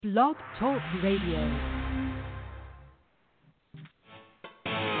Blog Talk Radio.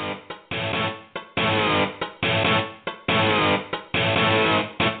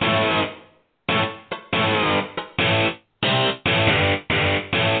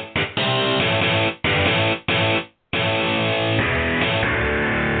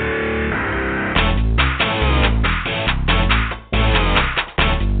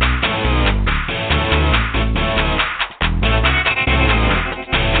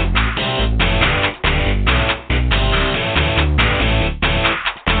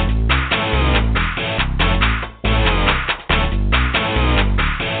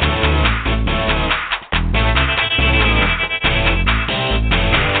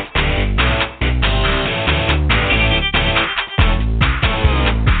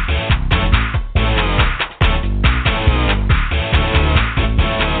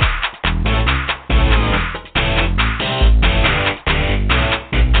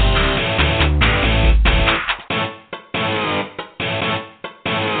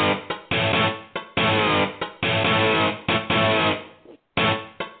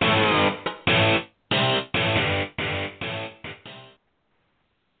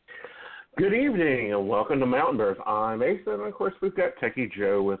 Good evening and welcome to Mountain Bears. I'm Asa, and of course we've got Techie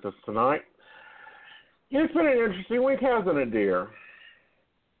Joe with us tonight. It's been an interesting week, hasn't it, dear?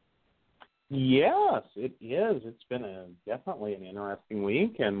 Yes, it is. It's been definitely an interesting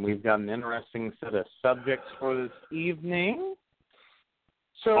week, and we've got an interesting set of subjects for this evening.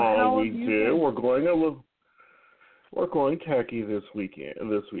 So how we have you do. been? We're going techie this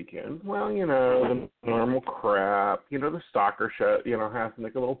weekend. Well, you know, the normal crap. You know, the stalker show. You know, has to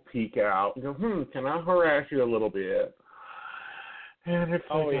make a little peek out. You go, can I harass you a little bit? And it's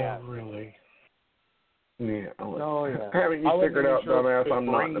really. Yeah. Haven't you figured out, dumbass? I'm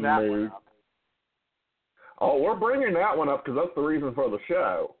not in the mood. Oh, we're bringing that one up because that's the reason for the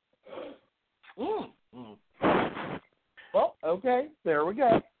show. Well, okay, there we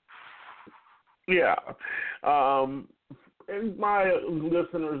go. Yeah. And my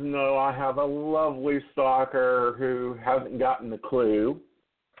listeners know I have a lovely stalker who hasn't gotten the clue.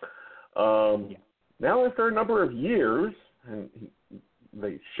 Now, after a number of years, and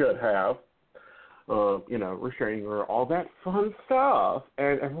they should have, we're sharing all that fun stuff.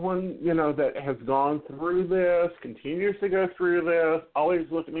 And everyone, that has gone through this, continues to go through this, always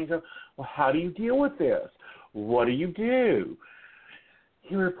look at me and go, well, how do you deal with this? What do you do?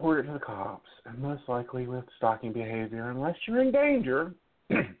 You report it to the cops, and most likely with stalking behavior, unless you're in danger,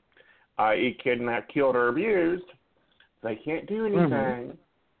 i.e. kidnapped, killed, or abused, they can't do anything.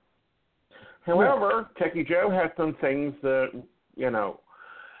 However, Techie Joe has some things that,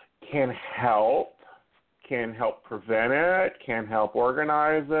 can help prevent it, can help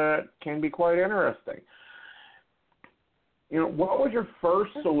organize it, can be quite interesting. What was your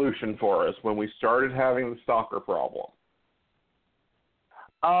first solution for us when we started having the stalker problem?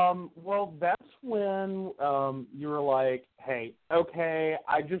 Well, that's when you were like, hey, okay,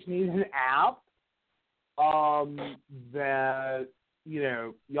 I just need an app that,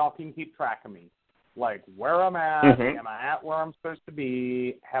 y'all can keep track of me. Like, where I'm at, am I at where I'm supposed to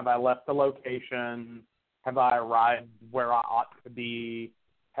be, have I left the location, have I arrived where I ought to be,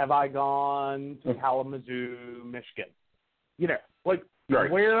 have I gone to Kalamazoo, Michigan? Right.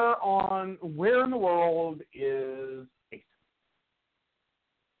 Where in the world is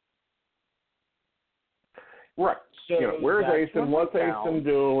Right. So where's Asen? What's Asen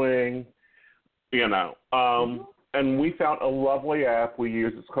doing? And we found a lovely app we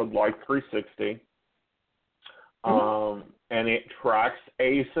use. It's called Life 360. And it tracks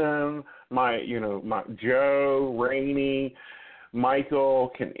Asen, my Joe, Rainey, Michael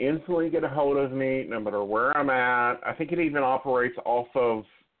can instantly get a hold of me no matter where I'm at. I think it even operates off of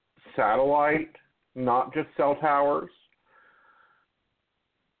satellite, not just cell towers.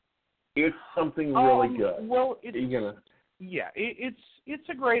 It's something really good. Well, it's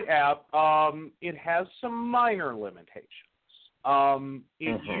a great app. It has some minor limitations.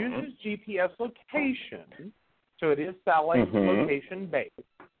 It uses GPS location, so it is satellite location based.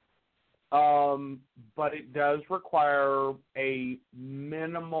 But it does require a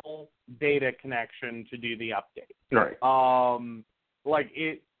minimal data connection to do the update. Right.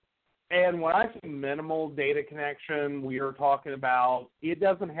 And when I say minimal data connection, we are talking about it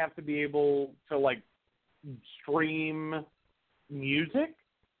doesn't have to be able to, stream music,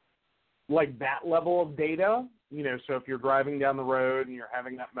 that level of data. So if you're driving down the road and you're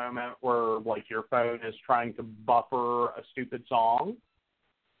having that moment where, your phone is trying to buffer a stupid song,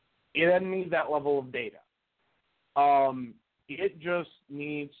 it doesn't need that level of data. It just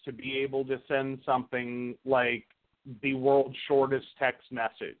needs to be able to send something like the world's shortest text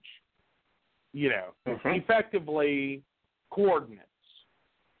message. Effectively coordinates.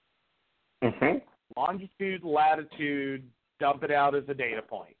 Longitude, latitude, dump it out as a data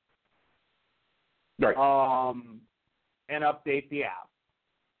point. Right. And update the app.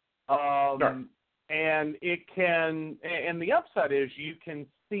 Sure. And it can, and the upside is you can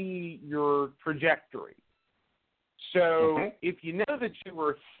see your trajectory. So if you know that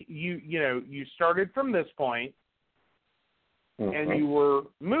you started from this point and you were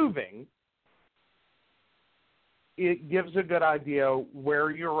moving, it gives a good idea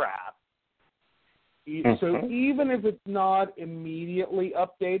where you're at. So even if it's not immediately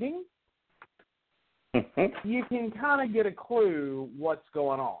updating, you can kind of get a clue what's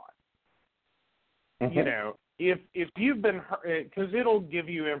going on. If you've been, because it'll give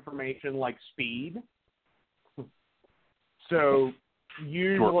you information like speed. So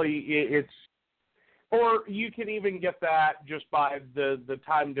usually it's, or you can even get that just by the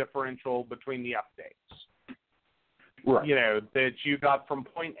time differential between the updates. Right. That you got from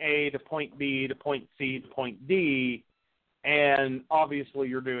point A to point B to point C to point D, and obviously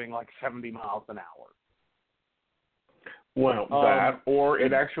you're doing like 70 miles an hour. Well, that, or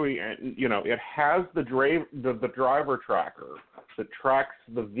it actually, it has the driver tracker that tracks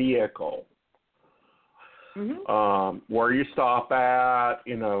the vehicle. Where you stop at,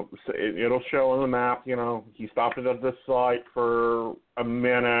 it'll show on the map, he stopped at this light for a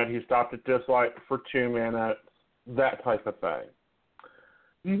minute, he stopped at this light for 2 minutes, that type of thing.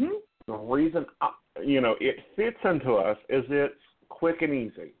 The reason, it fits into us is it's quick and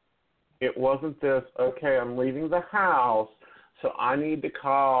easy. It wasn't this, okay, I'm leaving the house, so I need to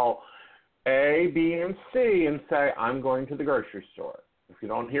call A, B, and C and say, I'm going to the grocery store. If you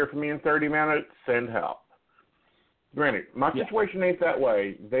don't hear from me in 30 minutes, send help. Granted, my situation ain't that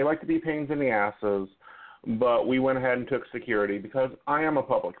way. They like to be pains in the asses, but we went ahead and took security because I am a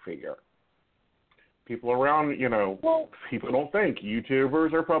public figure. People around, people don't think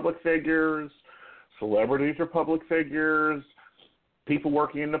YouTubers are public figures, celebrities are public figures, people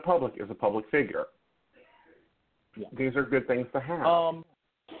working in the public is a public figure. These are good things to have.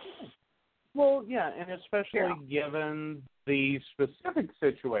 Well, yeah, and especially given the specific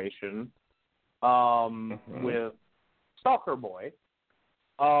situation with Stalker Boy,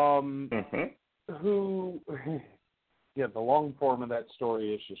 who, the long form of that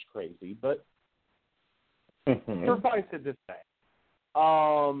story is just crazy, but suffice it to say,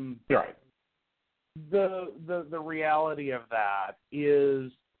 right. The reality of that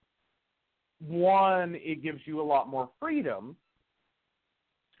is, one, it gives you a lot more freedom.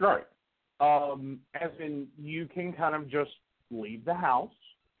 Right. As in, you can kind of just leave the house.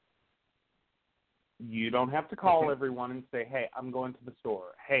 You don't have to call everyone and say, hey, I'm going to the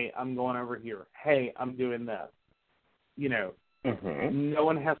store. Hey, I'm going over here. Hey, I'm doing this. No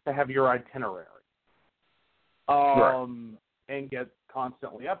one has to have your itinerary. Right. And get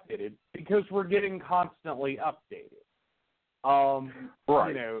constantly updated, because we're getting constantly updated.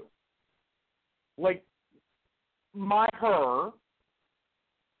 Right. Like her,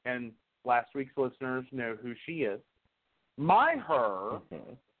 and last week's listeners know who she is. Her,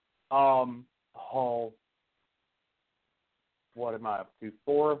 what am I up to?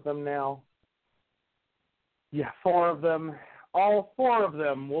 4 of them now? Yeah, 4 of them. All 4 of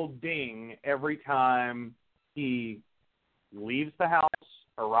them will ding every time he leaves the house,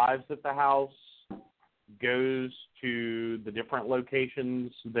 arrives at the house, goes to the different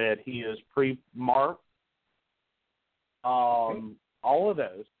locations that he has pre-marked. All of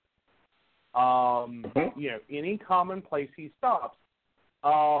those. Any common place he stops.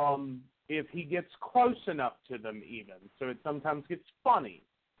 If he gets close enough to them even, so it sometimes gets funny.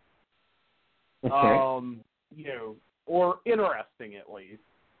 Or interesting at least.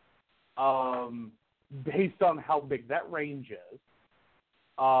 Based on how big that range is.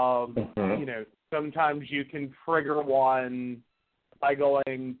 Sometimes you can trigger one by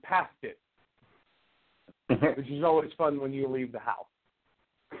going past it, which is always fun when you leave the house.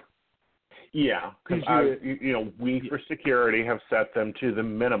 Yeah, because we for security have set them to the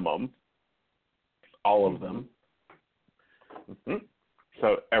minimum, all of them.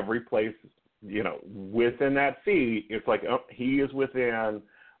 So every place, within that fee, it's like, he is within,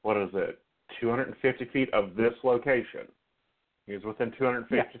 250 feet of this location. He is within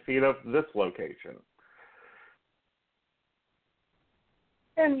 250 feet of this location.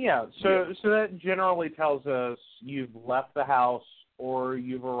 And so that generally tells us you've left the house or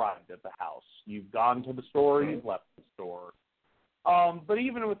you've arrived at the house. You've gone to the store, you've left the store. But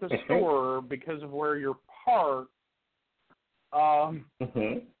even with the store, because of where you're parked,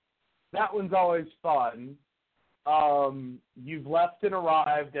 that one's always fun You've left and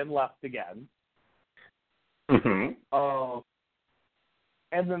arrived and left again. Mm-hmm.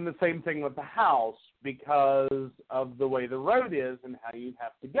 And then the same thing with the house, because of the way the road is and how you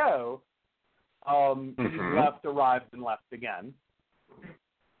have to go. You've left, arrived, and left again.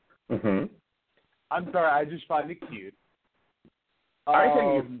 Mm-hmm. I'm sorry, I just find it cute. I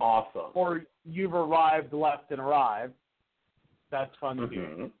think it's awesome. Or you've arrived, left, and arrived. That's fun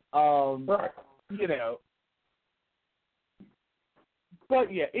too. Right. You know.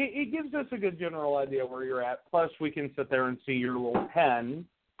 But yeah, it gives us a good general idea where you're at. Plus, we can sit there and see your little pen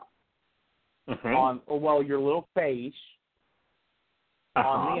your little face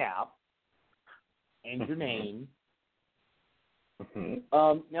on the app and your name.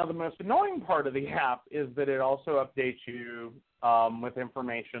 Now, the most annoying part of the app is that it also updates you with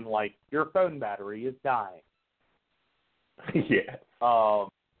information like your phone battery is dying. Yes.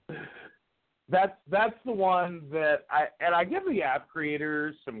 That's the one that I give the app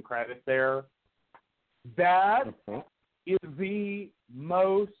creators some credit there. That is the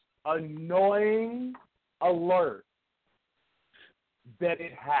most annoying alert that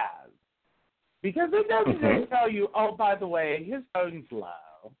it has. Because it doesn't just tell you, oh, by the way, his phone's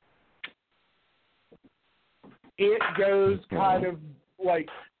low. It goes kind of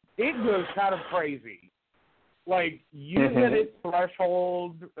crazy. Like, you hit its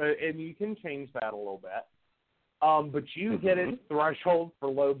threshold, and you can change that a little bit. But you hit its threshold for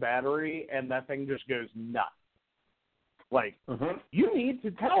low battery, and that thing just goes nuts. Like, you need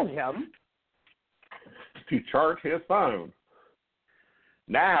to tell him to charge his phone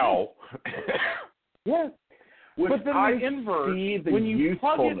now. Yes. But then I the inverse, see the when you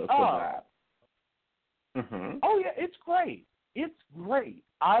plug it usefulness up, of that. Oh yeah, it's great. It's great.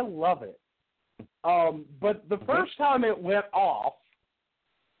 I love it. But the first time it went off,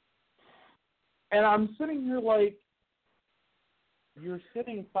 and I'm sitting here like, you're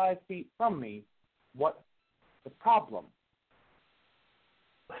sitting 5 feet from me. What's the problem?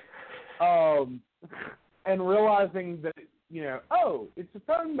 And realizing that, it's a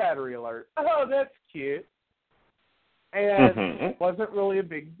phone battery alert. Oh, that's cute. And it wasn't really a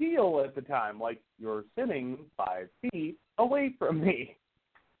big deal at the time. Like, you're sitting 5 feet away from me.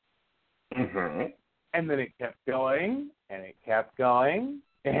 And then it kept going, and it kept going,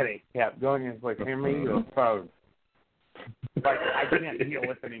 and it kept going. And it's like, hand me your phone. Like, I can't deal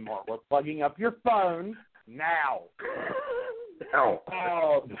with it anymore. We're plugging up your phone now.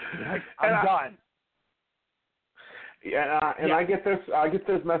 I'm done. Yeah, I get this. I get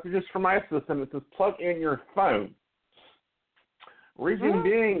those messages from my assistant. It says plug in your phone. Reason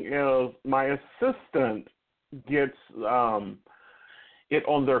being is my assistant gets it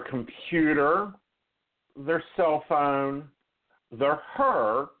on their computer, their cell phone,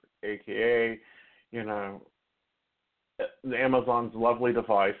 her, aka, the Amazon's lovely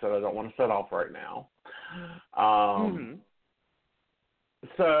device that I don't want to set off right now.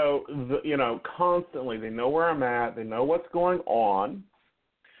 So, constantly they know where I'm at. They know what's going on.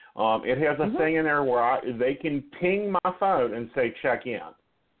 It has a thing in there where they can ping my phone and say, check in.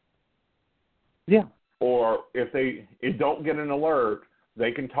 Yeah. Or if they don't get an alert,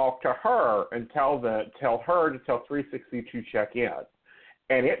 they can talk to her and tell her to tell 360 to check in.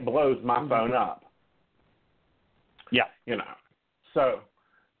 And it blows my phone up. Yeah. So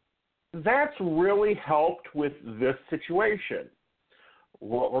that's really helped with this situation.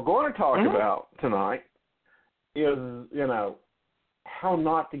 What we're going to talk about tonight is, how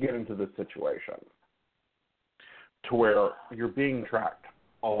not to get into this situation to where you're being tracked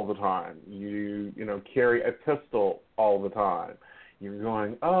all the time. You carry a pistol all the time. You're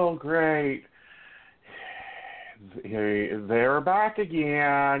going, oh, great. They're back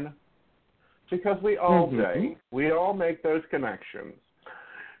again. Because we all do. We all make those connections.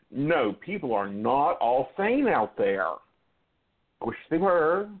 No, people are not all sane out there. I wish they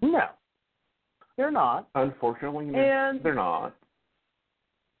were. No, they're not. Unfortunately, they're not.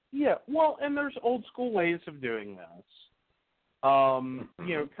 Yeah, well, and there's old school ways of doing this. Kind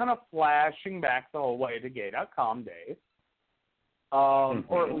of flashing back the whole way to gay.com days.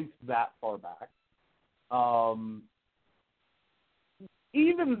 Or at least that far back.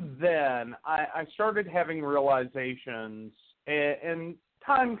 Even then, I started having realizations, and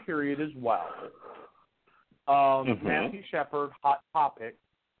time period as well. Matthew Shepard, Hot Topic,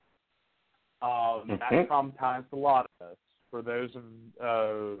 that traumatized a lot of us. For those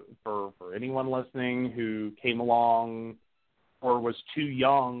for anyone listening who came along or was too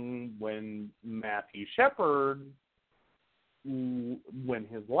young when Matthew Shepard, when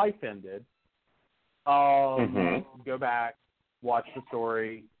his life ended, go back, watch the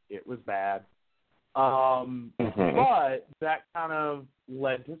story. It was bad. But that kind of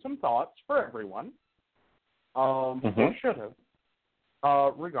led to some thoughts for everyone, or should have,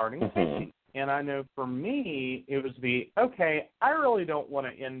 regarding safety. And I know for me, it was I really don't want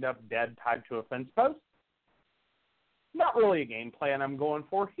to end up dead tied to a fence post. Not really a game plan I'm going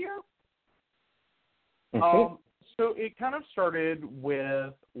for here. So it kind of started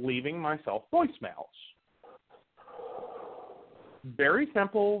with leaving myself voicemails. Very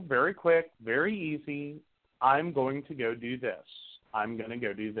simple, very quick, very easy. I'm going to go do this. I'm going to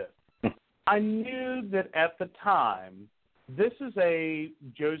go do this. I knew that at the time, this is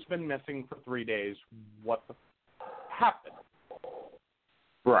Joe's been missing for 3 days. What the happened?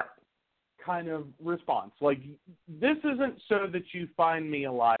 Right. Kind of response. Like, this isn't so that you find me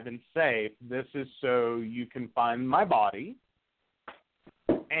alive and safe. This is so you can find my body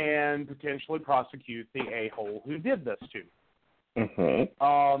and potentially prosecute the a-hole who did this to me.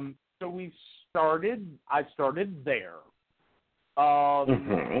 So I started there.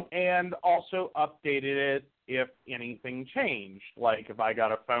 And also updated it if anything changed. Like if I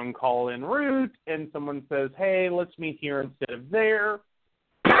got a phone call en route and someone says, hey, let's meet here instead of there.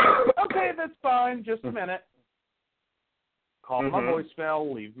 Okay, that's fine. Just a minute. Call my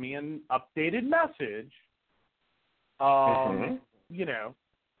voicemail, leave me an updated message, and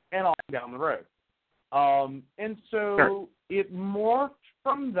on down the road. And so it morphed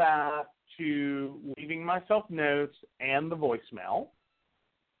from that to leaving myself notes and the voicemail.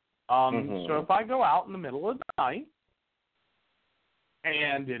 So if I go out in the middle of the night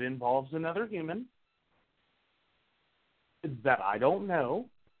and it involves another human that I don't know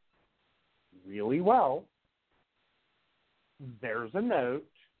really well, there's a note,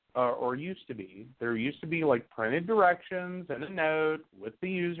 or used to be. There used to be like printed directions and a note with the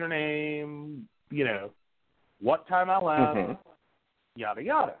username, what time I left, yada,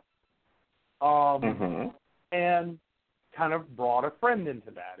 yada. And kind of brought a friend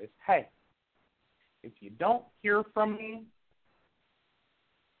into that. Is, hey, if you don't hear from me,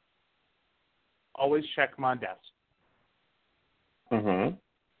 always check my desk.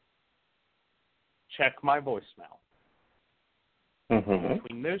 Check my voicemail.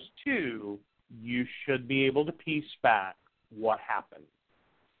 Between those two, you should be able to piece back what happened.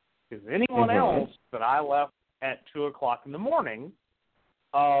 Because anyone else that I left at 2 o'clock in the morning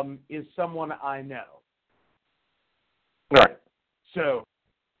is someone I know. Right. So,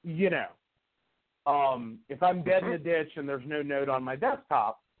 if I'm dead in a ditch and there's no note on my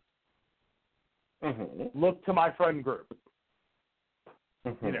desktop, look to my friend group.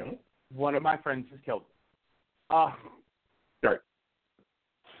 One of my friends has killed me. Right.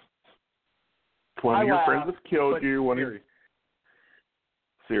 One of your friends has killed you.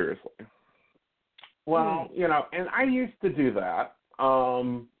 Seriously. Well, and I used to do that.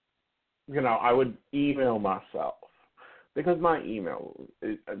 I would email myself because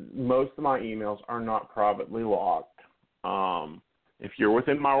most of my emails are not privately locked. If you're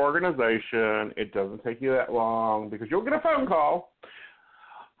within my organization, it doesn't take you that long because you'll get a phone call.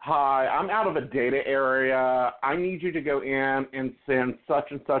 Hi, I'm out of a data area. I need you to go in and send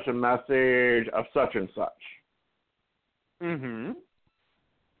such and such a message of such and such.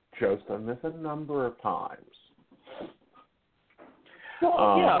 Joe's done this a number of times.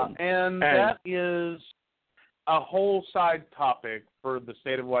 Well, and that is a whole side topic for the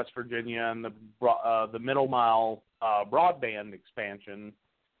state of West Virginia and the Middle Mile broadband expansion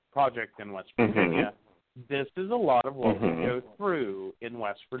project in West Virginia. This is a lot of what we go through in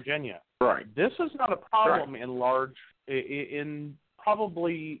West Virginia. Right. This is not a problem in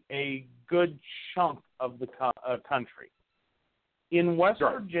probably a good chunk of the country. In West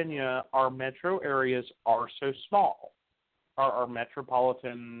Virginia, our metro areas are so small. Our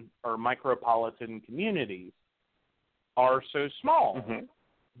metropolitan or micropolitan communities are so small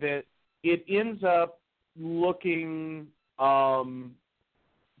that it ends up looking kind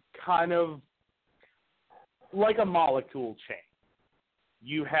of like a molecule chain.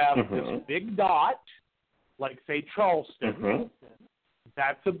 You have this big dot, like say Charleston.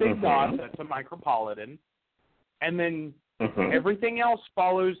 That's a big dot. That's a micropolitan. And then everything else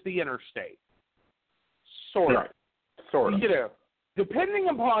follows the interstate. Sort of. Depending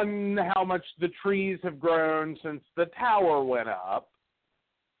upon how much the trees have grown since the tower went up,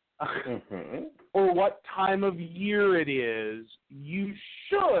 or what time of year it is, you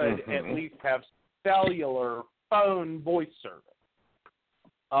should at least have cellular phone voice service.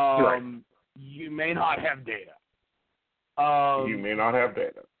 You may not have data.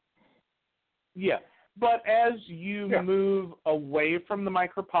 Yeah. But as you move away from the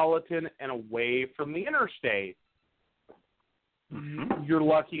micropolitan and away from the interstate, you're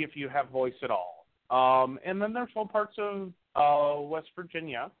lucky if you have voice at all. And then there's whole parts of West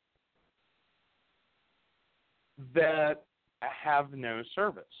Virginia that have no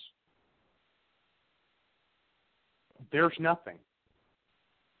service. There's nothing.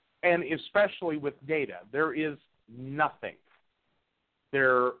 And especially with data, there is nothing.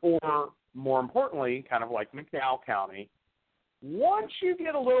 Or more importantly, kind of like McDowell County, once you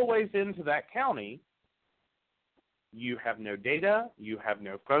get a little ways into that county, you have no data, you have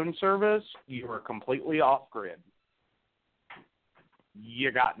no phone service, you are completely off-grid.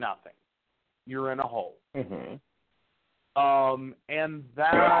 You got nothing. You're in a hole. Mm-hmm. And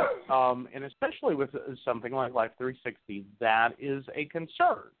that, and especially with something like Life 360, that is a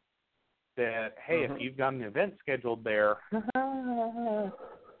concern. That, hey, if you've got an event scheduled there, why?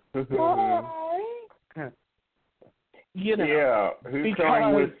 You know, yeah, who's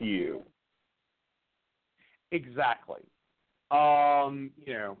going with you? Exactly. You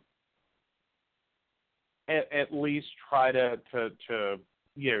know, at least try to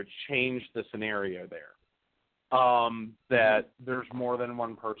you know, change the scenario there. That there's more than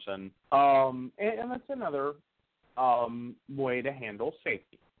one person. And that's another way to handle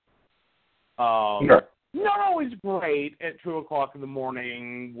safety. Sure. Not always great at 2 o'clock in the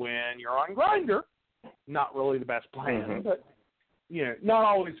morning when you're on Grindr. Not really the best plan, but, you know, not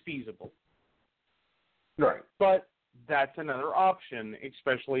always feasible. Right. But that's another option,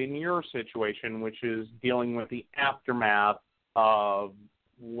 especially in your situation, which is dealing with the aftermath of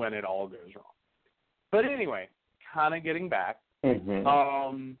when it all goes wrong. But anyway, kind of getting back.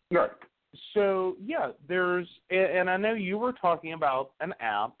 Right. So, yeah, and I know you were talking about an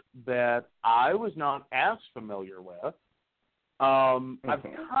app that I was not as familiar with. I've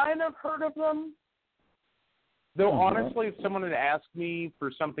kind of heard of them. Though, honestly, if someone had asked me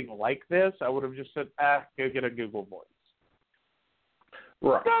for something like this, I would have just said, go get a Google Voice.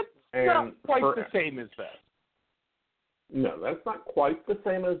 Right. That's not quite the same as this. No, that's not quite the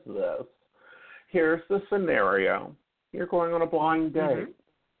same as this. Here's the scenario. You're going on a blind date.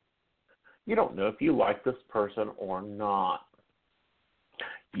 You don't know if you like this person or not.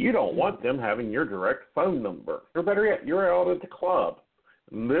 You don't want them having your direct phone number. Or better yet, you're out at the club.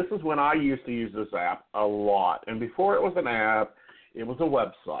 This is when I used to use this app a lot. And before it was an app, it was a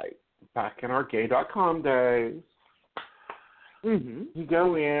website. Back in our gay.com days, you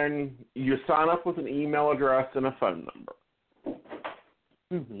go in, you sign up with an email address and a phone number.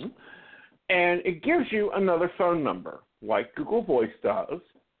 And it gives you another phone number, like Google Voice does.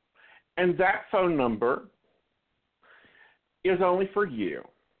 And that phone number is only for you.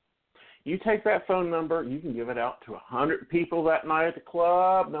 You take that phone number, you can give it out to 100 people that night at the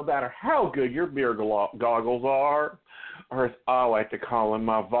club, no matter how good your beer goggles are, or as I like to call them,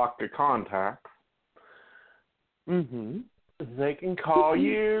 my vodka contacts. They can call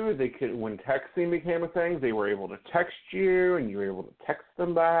you. They could, when texting became a thing, they were able to text you, and you were able to text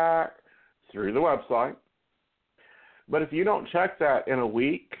them back through the website. But if you don't check that in a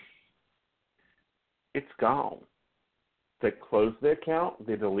week, it's gone. They close the account,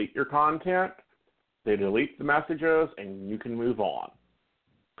 they delete your content, they delete the messages, and you can move on.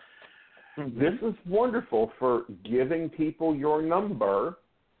 This is wonderful for giving people your number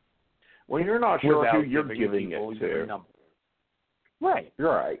when you're not sure who you're giving it to. Right.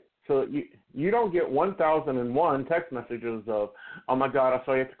 Right. So you don't get 1,001 text messages of, oh, my God, I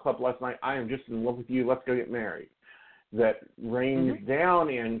saw you at the club last night. I am just in love with you. Let's go get married. That range down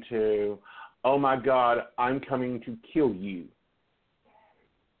into, oh, my God, I'm coming to kill you.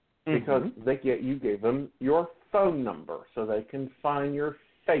 Because you gave them your phone number so they can find your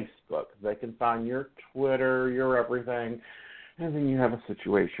Facebook. They can find your Twitter, your everything, and then you have a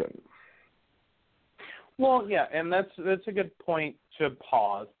situation. Well, yeah, and that's a good point to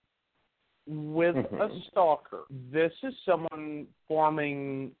pause. With a stalker, this is someone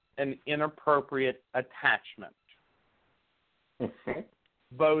forming an inappropriate attachment.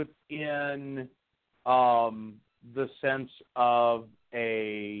 Both in the sense of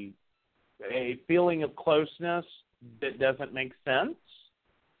a feeling of closeness that doesn't make sense.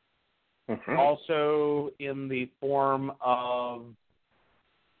 Also in the form of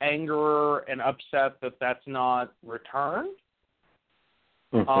anger and upset that that's not returned.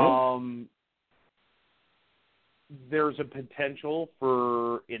 There's a potential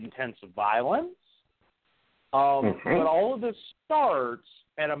for intensive violence. But all of this starts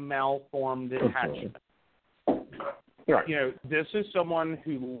at a malformed attachment. Right. You know, this is someone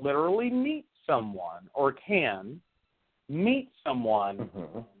who literally meets someone or can meet someone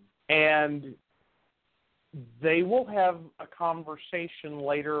and they will have a conversation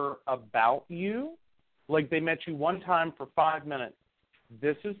later about you. Like they met you one time for 5 minutes.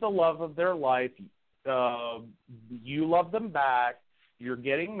 This is the love of their life. you love them back. You're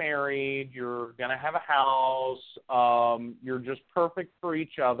getting married. You're going to have a house. You're just perfect for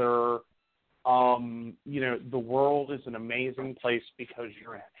each other. The world is an amazing place because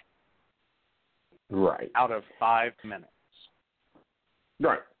you're in it. Right. Out of 5 minutes.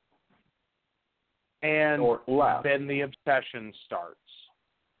 Right. And or less. Then the obsession starts.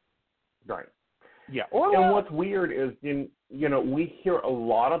 Right. Yeah. And what's weird is, we hear a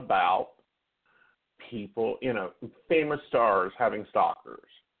lot about people, famous stars having stalkers.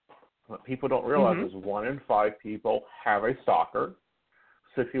 What people don't realize is 1 in 5 people have a stalker.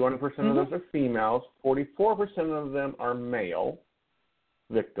 61% of those are females. 44% of them are male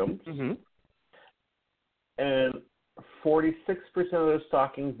victims. And 46% of those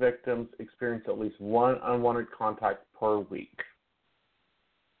stalking victims experience at least one unwanted contact per week.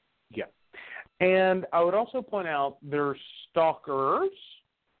 Yeah. And I would also point out there's stalkers.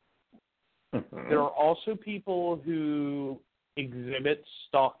 There are also people who exhibit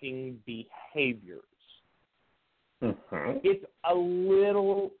stalking behaviors. It's a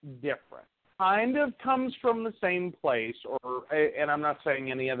little different. Kind of comes from the same place, and I'm not saying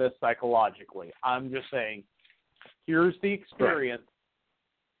any of this psychologically. I'm just saying, here's the experience.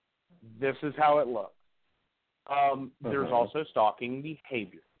 This is how it looks. There's also stalking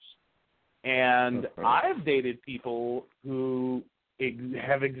behaviors. And I've dated people who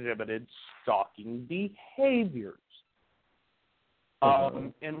have exhibited stalking behaviors.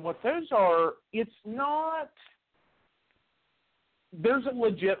 And what those are, it's not, there's a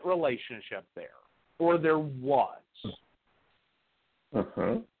legit relationship there, or there was.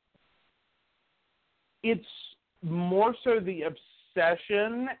 It's more so the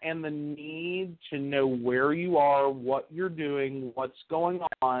obsession and the need to know where you are, what you're doing, what's going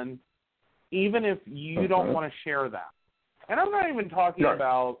on, even if you don't want to share that. And I'm not even talking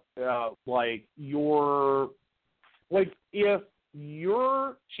about, if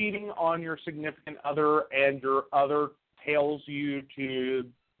you're cheating on your significant other and your other tails you to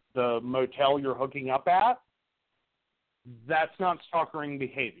the motel you're hooking up at, that's not stalkering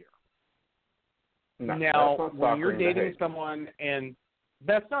behavior. No, now, when you're dating someone, and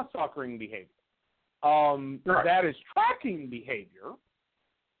that's not stalkering behavior. That is tracking behavior.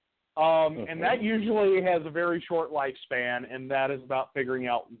 And that usually has a very short lifespan, and that is about figuring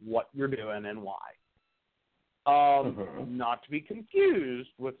out what you're doing and why. Not to be confused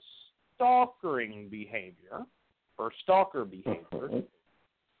with stalkering behavior or stalker behavior,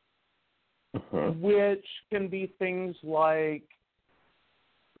 which can be things like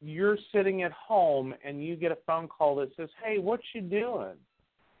you're sitting at home and you get a phone call that says, "Hey, what you doing?"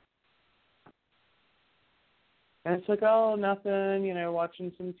 And it's like, "Oh, nothing,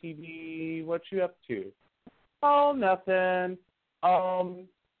 watching some TV. What you up to?" "Oh, nothing.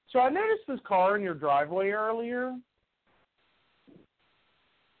 So I noticed this car in your driveway earlier."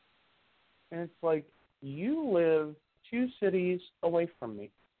 And it's like, you live 2 cities away from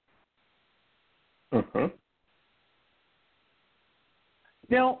me.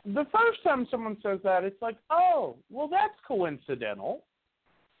 Now, the first time someone says that, it's like, oh, well, that's coincidental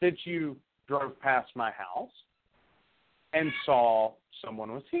that you drove past my house and saw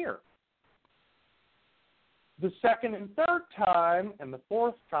someone was here. The second and third time, and the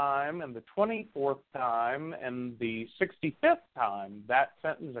 4th time, and the 24th time, and the 65th time that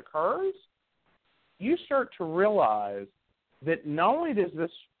sentence occurs, you start to realize that not only does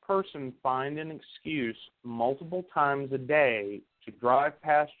this person find an excuse multiple times a day to drive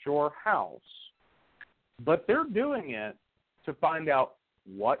past your house, but they're doing it to find out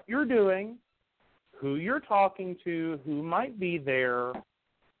what you're doing, who you're talking to, who might be there,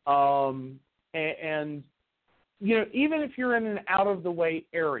 and even if you're in an out-of-the-way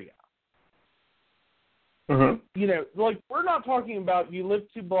area. We're not talking about you live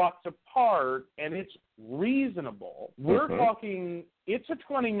 2 blocks apart and it's reasonable. We're talking it's a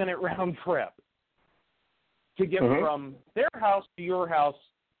 20-minute round trip to get from their house to your house.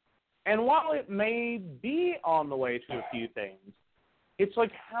 And while it may be on the way to a few things, it's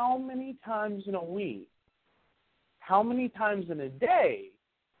like how many times in a week, how many times in a day,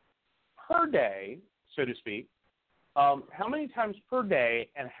 per day, so to speak, how many times per day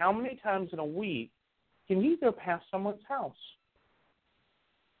and how many times in a week can you go past someone's house?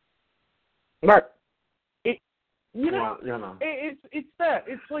 Right. It's that.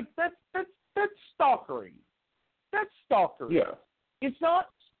 It's like that's stalking. That's stalking. Yeah. It's not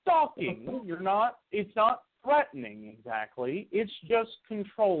stalking. It's not threatening exactly. It's just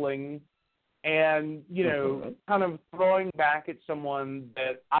controlling and, kind of throwing back at someone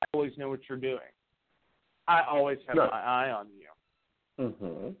that I always know what you're doing. I always have my eye on you.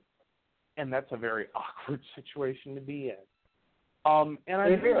 And that's a very awkward situation to be in. And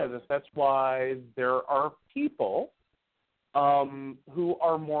I do know this. That's why there are people who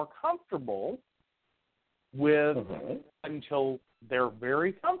are more comfortable with, until they're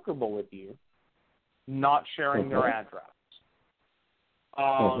very comfortable with you, not sharing their address.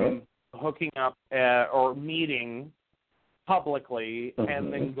 Hooking up or meeting publicly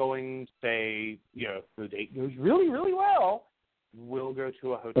and then going, say, if the date goes really, really well, we'll go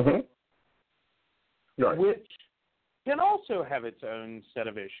to a hotel. Right. Which can also have its own set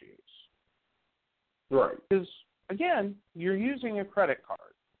of issues. Right. Because, again, you're using a credit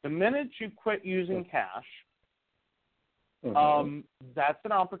card. The minute you quit using cash, that's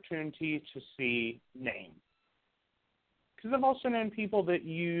an opportunity to see name. Because I've also known people that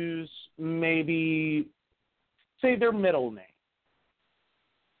use maybe, say, their middle name.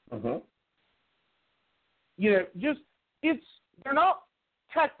 They're not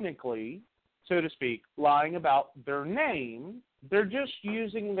technically, so to speak, lying about their name. They're just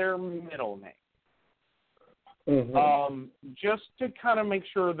using their middle name. Just to kind of make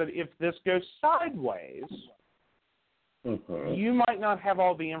sure that if this goes sideways, you might not have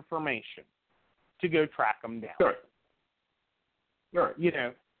all the information to go track them down. Right.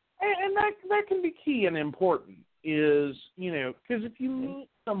 And that can be key and important is, because if you meet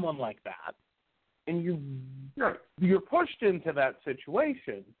someone like that and you're pushed into that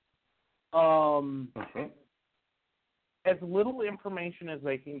situation, as little information as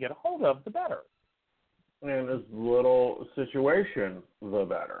they can get a hold of, the better. And as little situation, the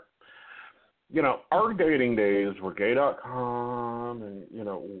better. Our dating days were gay.com and,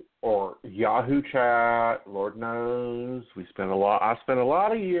 or Yahoo Chat, Lord knows. I spent a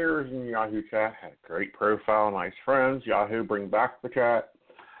lot of years in Yahoo Chat, had a great profile, nice friends. Yahoo, bring back the chat.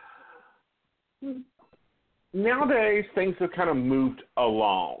 Nowadays, things have kind of moved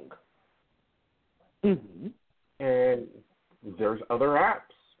along. And there's other apps.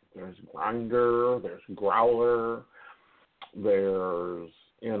 There's Grindr, there's Growler, there's,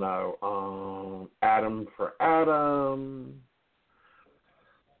 Adam for Adam.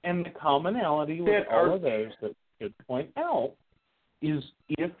 And the commonality with all of those that you should point out is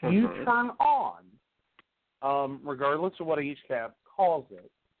if you turn on, regardless of what each app calls it,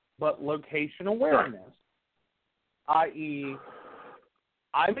 but location awareness, i.e.,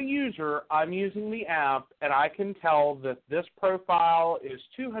 I'm a user, I'm using the app, and I can tell that this profile is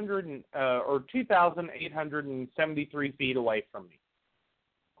 2,873 feet away from me.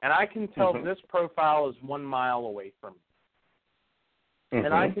 And I can tell this profile is 1 mile away from me.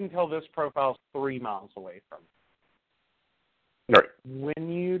 And I can tell this profile is 3 miles away from me. Right.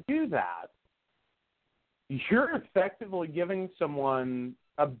 When you do that, you're effectively giving someone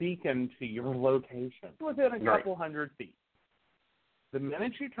a beacon to your location within a couple hundred feet. The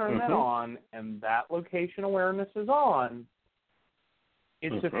minute you turn that on and that location awareness is on,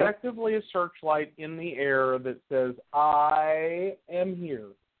 it's effectively a searchlight in the air that says, I am here.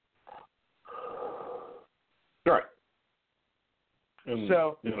 Right. And,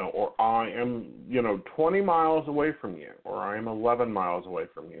 so, or I am, 20 miles away from you, or I am 11 miles away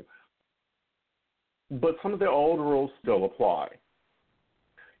from you. But some of the old rules still apply.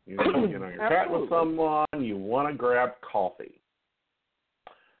 You're chatting with someone, you want to grab coffee.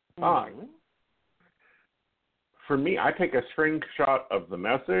 Fine. For me, I take a screenshot of the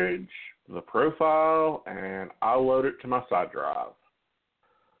message, the profile, and I load it to my side drive.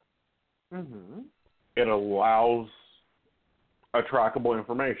 It allows a trackable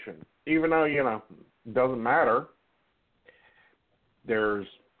information. Even though, it doesn't matter, there's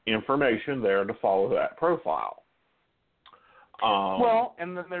information there to follow that profile. Well,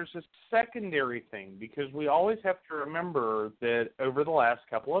 and then there's a secondary thing, because we always have to remember that over the last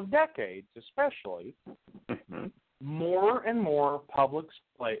couple of decades, especially, more and more public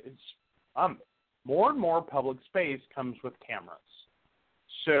space comes with cameras.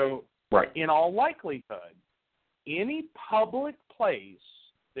 So, in all likelihood, any public place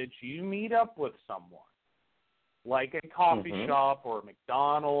that you meet up with someone, like a coffee shop or a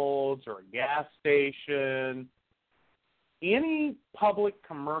McDonald's or a gas station, any public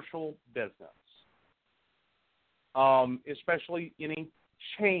commercial business, especially any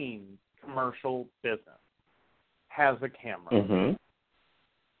chain commercial business, has a camera.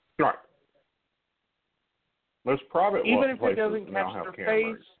 Right. Most private even if it places doesn't now catch have their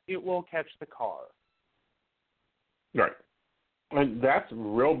cameras. face, it will catch the car. Right. And that's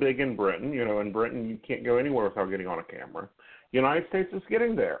real big in Britain. In Britain, you can't go anywhere without getting on a camera. United States is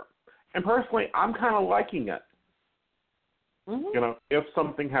getting there. And personally, I'm kind of liking it. If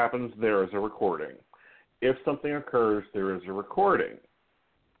something happens, there is a recording. If something occurs, there is a recording.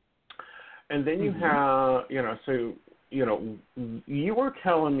 And then you have, so, you were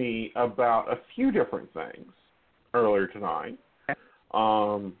telling me about a few different things earlier tonight.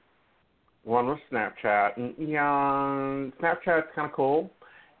 One was Snapchat, and Snapchat's kind of cool.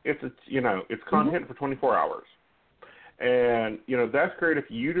 It's content for 24 hours, and that's great if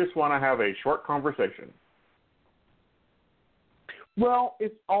you just want to have a short conversation. Well,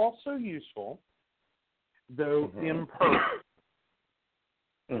 it's also useful, though imperfect.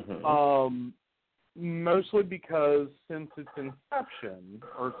 Mostly because since its inception,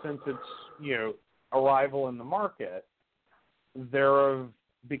 or since its arrival in the market, there have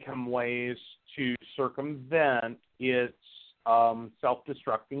become ways to circumvent its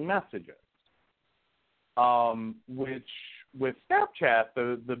self-destructing messages. Which with Snapchat,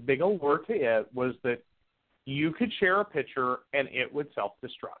 the big allure to it was that you could share a picture and it would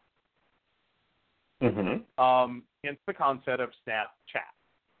self-destruct. Hence the concept of Snapchat.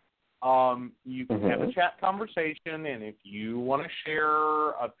 You can have a chat conversation, and if you want to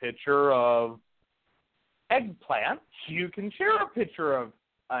share a picture of eggplant, you can share a picture of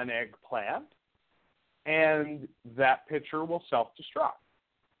an eggplant, and that picture will self-destruct.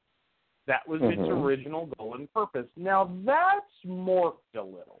 That was its original goal and purpose. Now, that's morphed a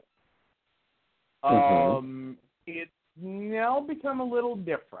little. It's now become a little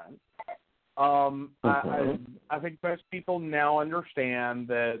different. I think most people now understand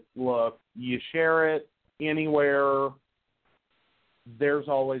that, look, you share it anywhere, there's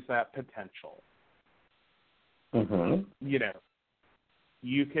always that potential.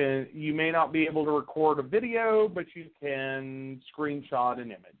 You may not be able to record a video, but you can screenshot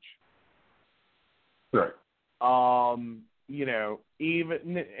an image. Right. And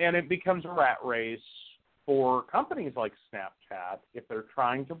it becomes a rat race for companies like Snapchat if they're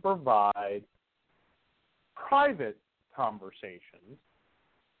trying to provide private conversations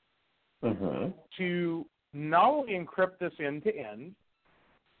to not only encrypt this end to end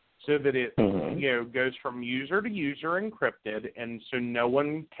so that it goes from user to user encrypted, and so no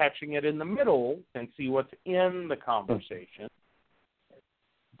one catching it in the middle can see what's in the conversation,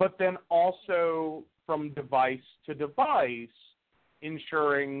 but then also from device to device,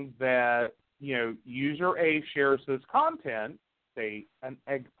 ensuring that user A shares this content, say an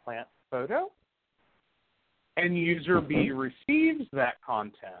eggplant photo, and user B receives that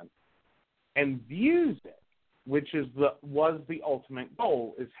content and views it, which was the ultimate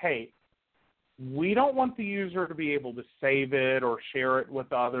goal, is, hey, we don't want the user to be able to save it or share it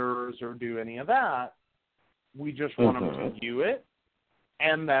with others or do any of that. We just want them to view it,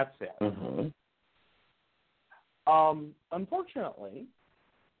 and that's it. Unfortunately,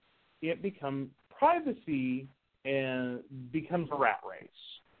 it becomes privacy and becomes a rat race,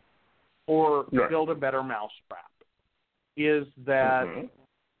 or build a better mousetrap, is that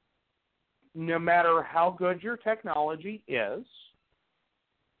no matter how good your technology is,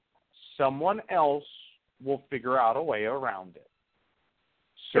 someone else will figure out a way around it.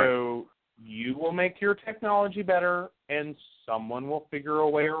 So you will make your technology better, and someone will figure a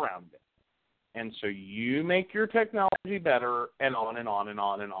way around it. And so you make your technology better, and on and on and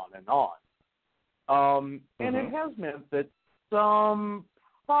on and on and on. And it has meant that some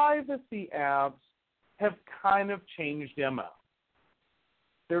privacy apps have kind of changed MO.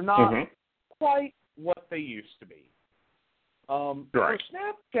 They're not quite what they used to be. For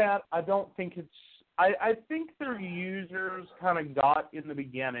Snapchat, I don't think it's... I think their users kind of got in the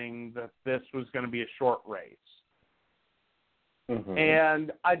beginning that this was going to be a short race.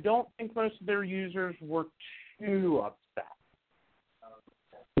 And I don't think most of their users were too upset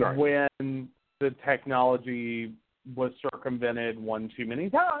when the technology was circumvented one too many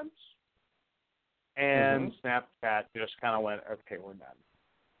times. And Snapchat just kind of went, okay, we're done.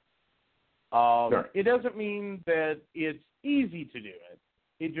 It doesn't mean that it's easy to do it.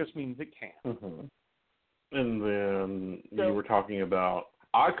 It just means it can. And then you were talking about,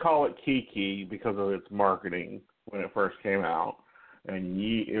 I call it Kiki because of its marketing when it first came out. And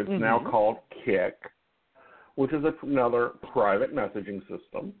it's now called Kik, which is another private messaging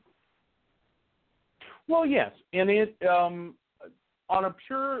system. Well, yes, and it on a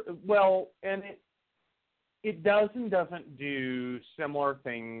pure and it does and doesn't do similar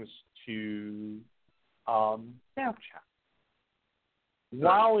things to Snapchat.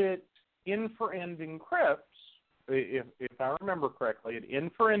 While it end-for-end encrypts, if I remember correctly, it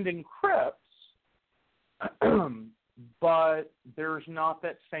end-for-end encrypts. But there's not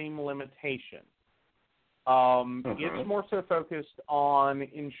that same limitation. It's more so focused on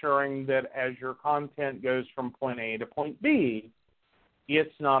ensuring that as your content goes from point A to point B,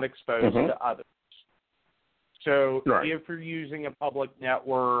 it's not exposed to others. So Right. if you're using a public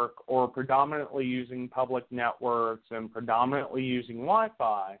network or predominantly using public networks and predominantly using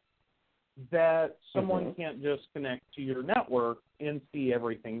Wi-Fi, that someone can't just connect to your network and see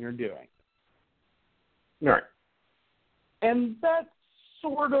everything you're doing. Right. And that's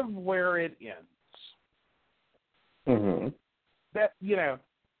sort of where it ends. That,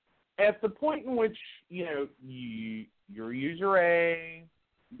 at the point in which, your user A,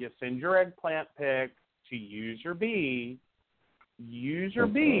 you send your eggplant pic to user B. User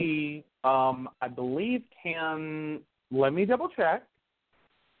B, I believe let me double check.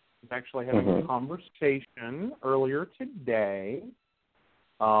 I was actually having a conversation earlier today.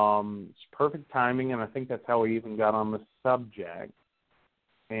 It's perfect timing, and I think that's how we even got on the subject.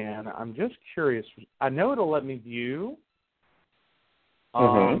 And I'm just curious. I know it'll let me view.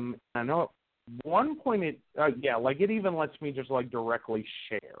 I know at one point it even lets me just directly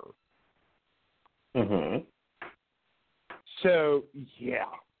share. So, yeah.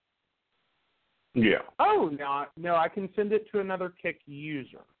 Yeah. Oh, no, I can send it to another Kik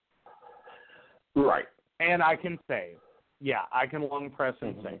user. Right. And I can save. Yeah, I can long press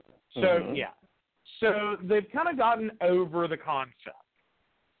and save. So, yeah. So they've kind of gotten over the concept,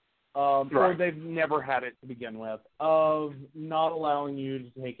 or they've never had it to begin with, of not allowing you to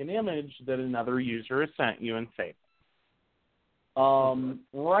take an image that another user has sent you and save it.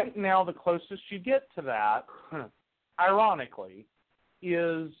 Right now, the closest you get to that, ironically,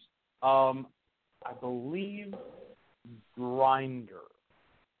 is, I believe, Grindr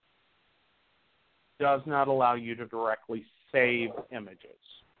does not allow you to directly save images.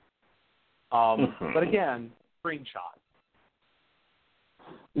 But again, screenshot.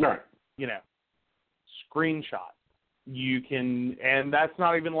 Right. Screenshot. You can, and that's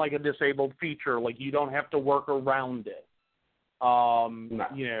not even a disabled feature. You don't have to work around it.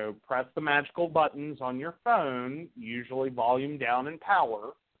 Press the magical buttons on your phone, usually volume down and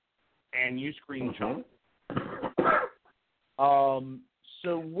power, and you screenshot.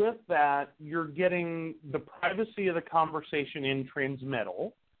 So with that, you're getting the privacy of the conversation in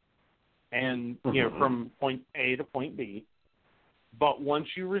transmittal, and from point A to point B. But once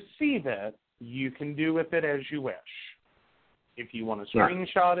you receive it, you can do with it as you wish. If you want to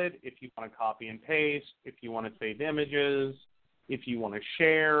screenshot it, if you want to copy and paste, if you want to save images, if you want to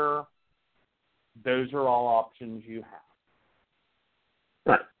share, those are all options you have.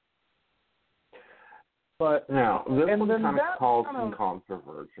 Right. But now, this one kind of caused some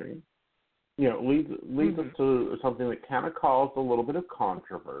controversy. Leads us to something that kind of caused a little bit of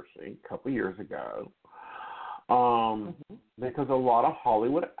controversy a couple years ago. Because a lot of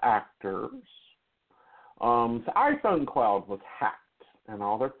Hollywood actors, the iPhone cloud was hacked, and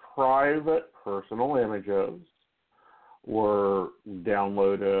all their private, personal images were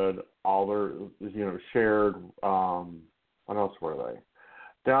downloaded, all their, shared, what else were they?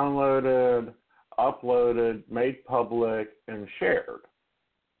 Downloaded, uploaded, made public, and shared.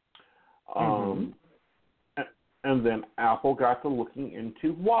 And then Apple got to looking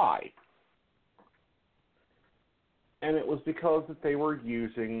into why. And it was because that they were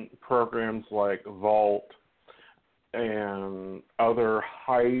using programs like Vault and other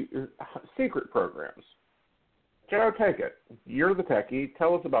high secret programs. Joe, take it. You're the techie.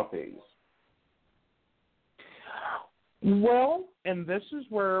 Tell us about these. Well, and this is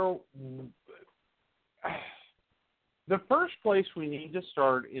where the first place we need to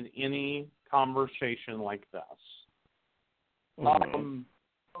start in any conversation like this.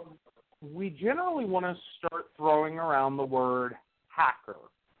 We generally want to start throwing around the word hacker.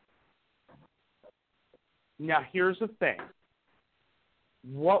 Now, here's the thing.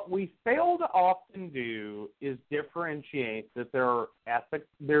 What we fail to often do is differentiate that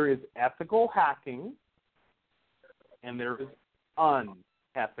there is ethical hacking and there is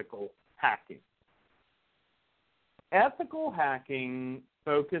unethical hacking. Ethical hacking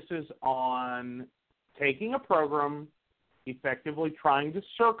focuses on taking a program, effectively trying to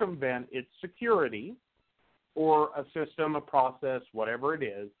circumvent its security, or a system, a process, whatever it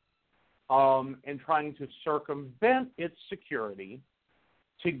is, and trying to circumvent its security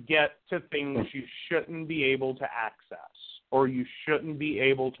to get to things you shouldn't be able to access, or you shouldn't be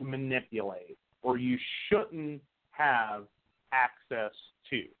able to manipulate, or you shouldn't have access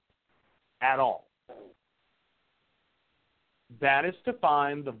to at all. That is to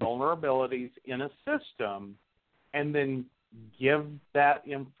find the vulnerabilities in a system and then give that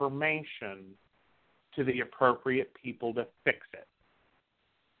information to the appropriate people to fix it.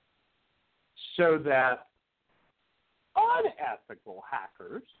 So that unethical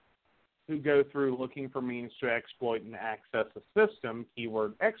hackers who go through looking for means to exploit and access a system,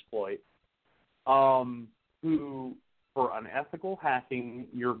 keyword exploit, who, for unethical hacking,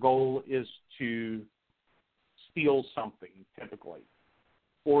 your goal is to steal something, typically,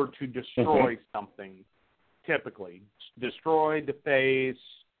 or to destroy something, typically. Destroy, deface,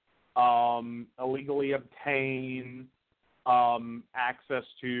 illegally obtain access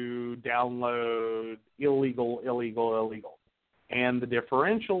to, download, illegal. And the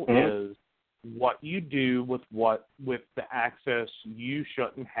differential is what you do with the access you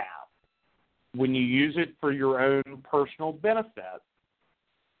shouldn't have. When you use it for your own personal benefit,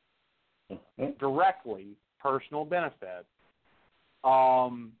 directly personal benefit,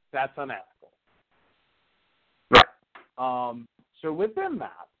 that's unethical. Right. So within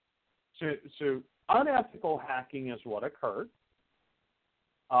that, so unethical hacking is what occurred.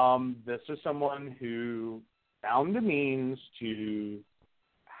 This is someone who found a means to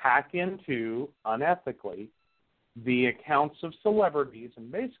hack into, unethically, the accounts of celebrities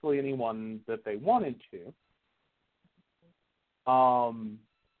and basically anyone that they wanted to,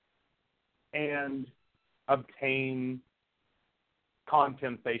 and obtain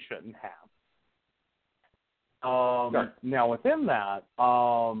content they shouldn't have. Now, within that,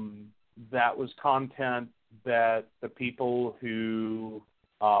 that was content that the people who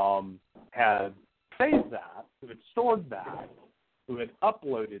had saved that, who had stored that, who had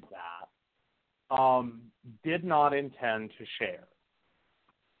uploaded that, did not intend to share.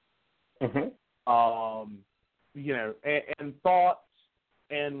 And thought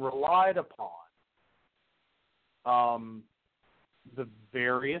and relied upon the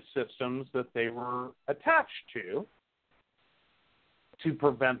various systems that they were attached to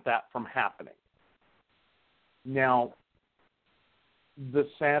prevent that from happening. Now, the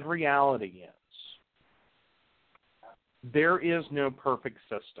sad reality is there is no perfect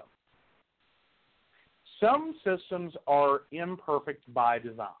system. Some systems are imperfect by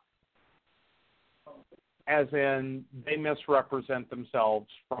design, as in they misrepresent themselves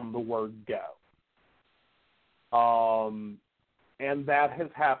from the word go. And that has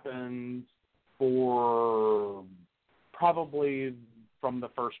happened for probably from the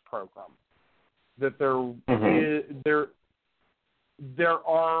first program. That there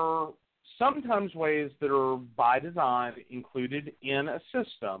are sometimes ways that are by design included in a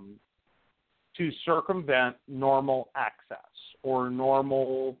system to circumvent normal access or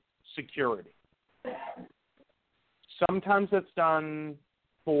normal security. Sometimes it's done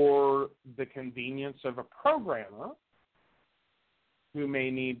for the convenience of a programmer who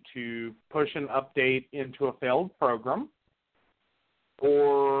may need to push an update into a failed program,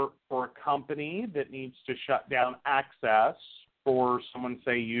 or for a company that needs to shut down access for someone,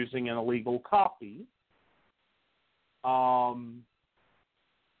 say, using an illegal copy.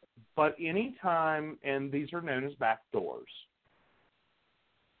 But anytime, and these are known as backdoors,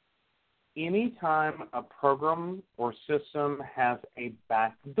 anytime a program or system has a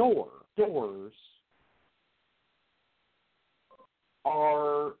backdoor, doors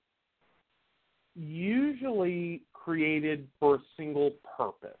are usually created for a single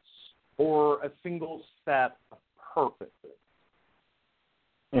purpose or a single set of purposes.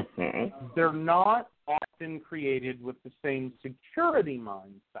 They're not often created with the same security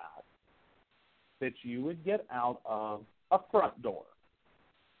mindset that you would get out of a front door.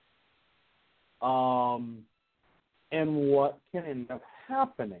 And what can end up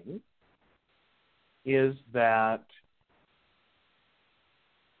happening is that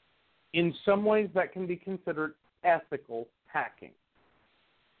in some ways that can be considered ethical hacking.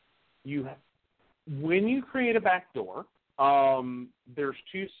 When you create a backdoor, there's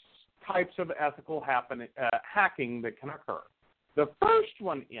two types of ethical hacking that can occur. The first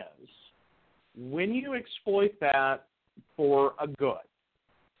one is when you exploit that for a good,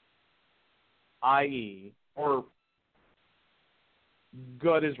 i.e., or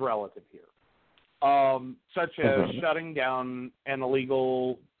good is relative here, such as shutting down an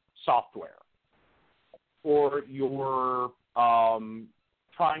illegal software, or you're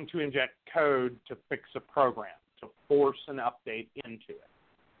trying to inject code to fix a program, to force an update into it.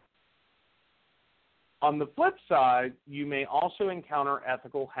 On the flip side, you may also encounter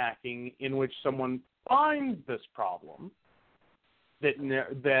ethical hacking in which someone finds this problem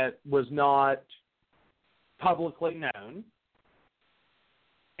that was not publicly known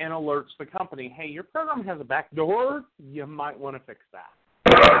and alerts the company, hey, your program has a backdoor, you might want to fix that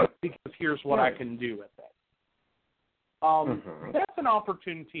because here's what I can do with it. That's an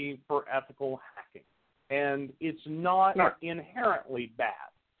opportunity for ethical hacking, and it's not inherently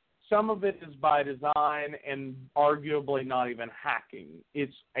bad. Some of it is by design and arguably not even hacking.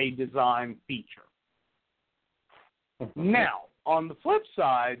 It's a design feature. Now, on the flip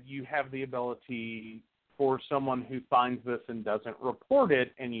side, you have the ability for someone who finds this and doesn't report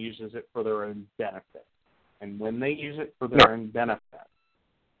it and uses it for their own benefit. And when they use it for their own benefit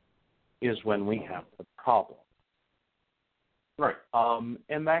is when we have the problem. Right.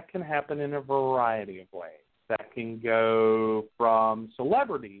 And that can happen in a variety of ways. That can go from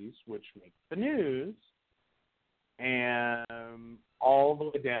celebrities, which make the news, and all the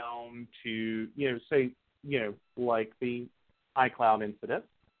way down to, like the iCloud incident.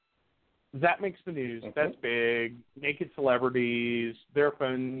 That makes the news. Okay. That's big. Naked celebrities, their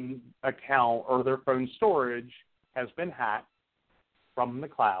phone account or their phone storage has been hacked from the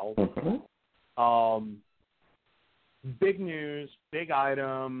cloud. Mm-hmm. Big news, big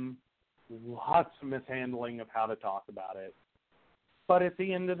item, lots of mishandling of how to talk about it. But at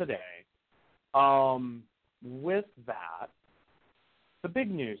the end of the day, with that, the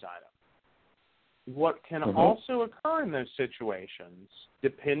big news item. What can also occur in those situations,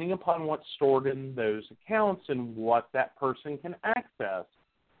 depending upon what's stored in those accounts and what that person can access,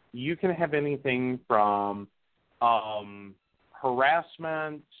 you can have anything from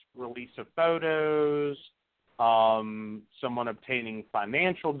harassment, release of photos, someone obtaining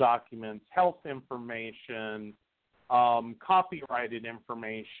financial documents, health information, copyrighted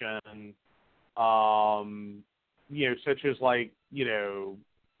information, such as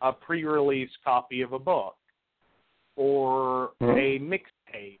a pre-release copy of a book or a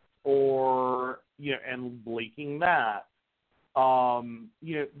mixtape or, and leaking that.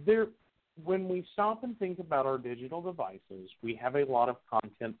 When we stop and think about our digital devices, we have a lot of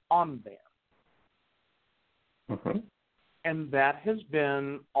content on there. Mm-hmm. And that has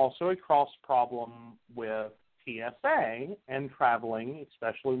been also a cross problem with TSA and traveling,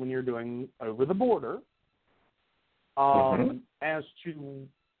 especially when you're doing over the border, as to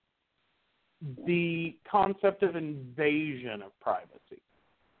the concept of invasion of privacy.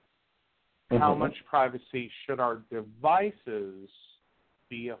 How much privacy should our devices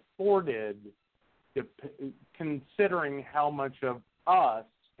be afforded, considering how much of us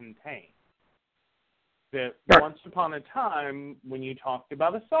contain? That once upon a time, when you talked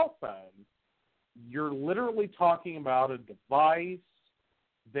about a cell phone, you're literally talking about a device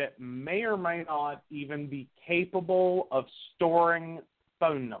that may or may not even be capable of storing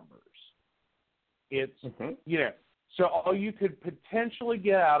phone numbers. It's, so all you could potentially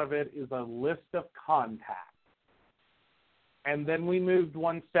get out of it is a list of contacts. And then we moved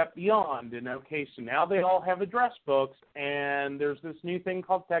one step beyond, and okay, so now they all have address books, and there's this new thing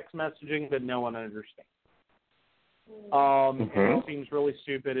called text messaging that no one understands. It seems really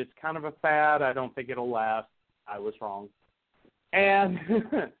stupid. It's kind of a fad. I don't think it'll last. I was wrong. And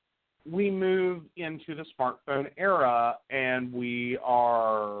we moved into the smartphone era, and we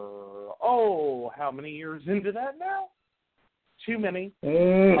are, how many years into that now? Too many.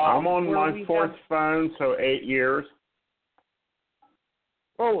 I'm on my fourth phone, so 8 years.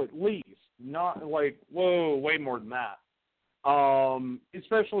 Oh, at least. Not way more than that.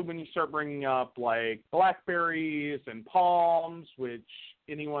 Especially when you start bringing up like Blackberries and Palms, which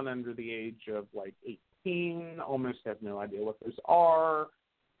anyone under the age of 18 almost have no idea what those are.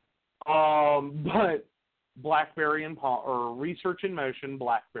 But BlackBerry and Palm, or Research in Motion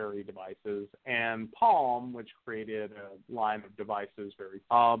BlackBerry devices, and Palm, which created a line of devices very,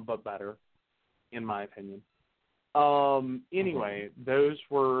 but better, in my opinion. Anyway, those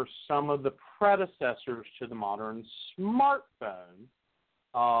were some of the predecessors to the modern smartphone,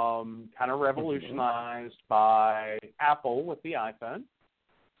 kind of revolutionized by Apple with the iPhone.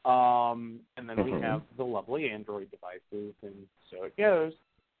 And then we have the lovely Android devices, and so it goes.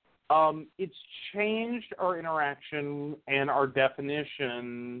 It's changed our interaction and our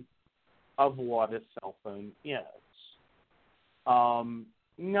definition of what a cell phone is.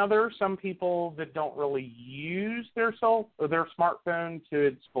 Now, there are some people that don't really use their smartphone to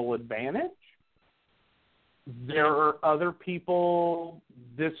its full advantage. There are other people,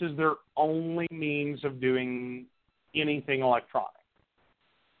 this is their only means of doing anything electronic.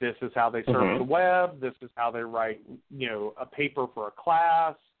 This is how they surf the web. This is how they write, a paper for a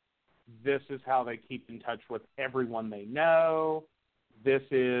class. This is how they keep in touch with everyone they know. This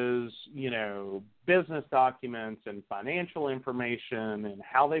is, business documents and financial information and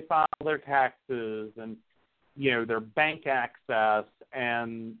how they file their taxes and, their bank access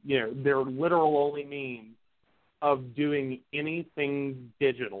and, their literal only means of doing anything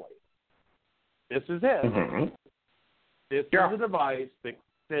digitally. This is it. This is a device that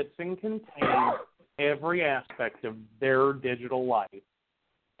sits and contains every aspect of their digital life.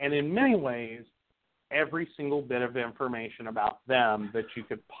 And in many ways, every single bit of information about them that you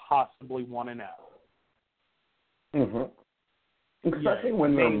could possibly want to know. Especially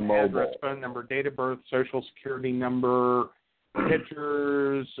when they're name, mobile. address, phone number, date of birth, social security number,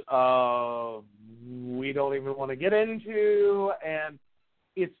 pictures, we don't even want to get into, and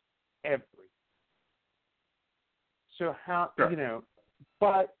it's everything. So how, Sure.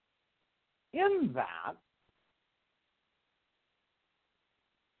 but in that,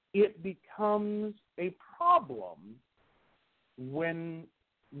 it becomes a problem when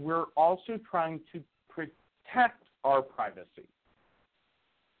we're also trying to protect our privacy.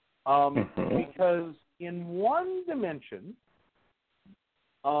 Because in one dimension,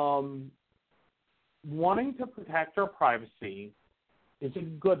 wanting to protect our privacy is a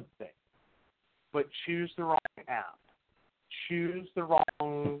good thing, but choose the wrong app, choose the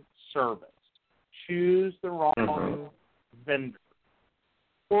wrong service, choose the wrong vendor,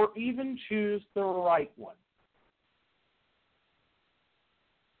 or even choose the right one.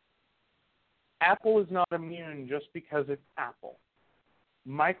 Apple is not immune just because it's Apple.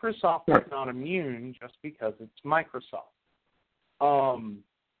 Microsoft is not immune just because it's Microsoft.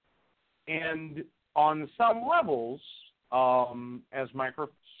 And on some levels, as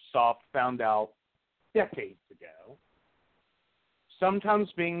Microsoft found out decades ago,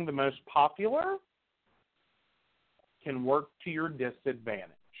 sometimes being the most popular can work to your disadvantage.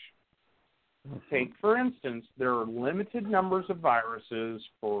 Take, for instance, there are limited numbers of viruses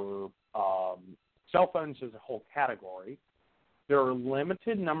for cell phones as a whole category. There are a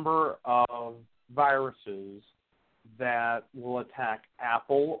limited number of viruses that will attack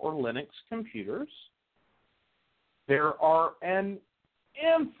Apple or Linux computers. There are an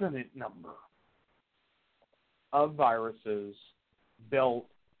infinite number of viruses built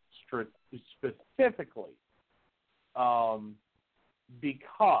specifically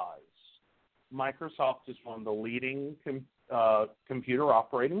because Microsoft is one of the leading computer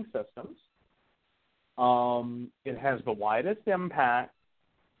operating systems. It has the widest impact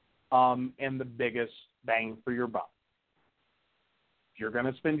and the biggest bang for your buck. If you're going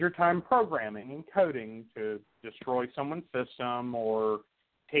to spend your time programming and coding to destroy someone's system or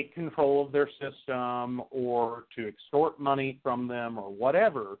take control of their system or to extort money from them or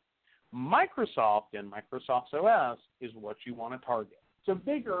whatever, Microsoft and Microsoft's OS is what you want to target. So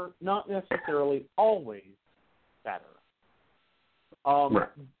bigger, not necessarily always better.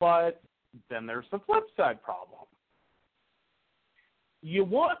 But then there's the flip side problem. You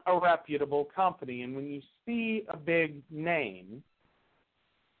want a reputable company, and when you see a big name,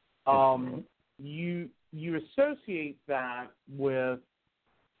 you associate that with,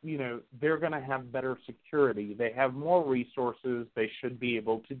 they're going to have better security. They have more resources. They should be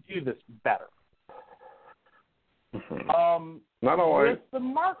able to do this better. Not always. With the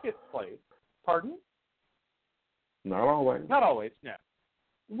marketplace, pardon? Not always. Not always, no.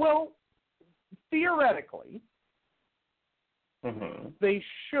 Well, theoretically, they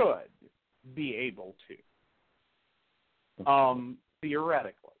should be able to.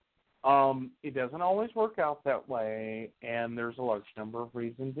 Theoretically. It doesn't always work out that way, and there's a large number of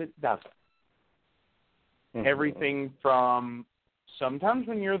reasons it doesn't. Everything from sometimes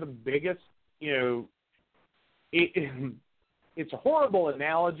when you're the biggest, it's a horrible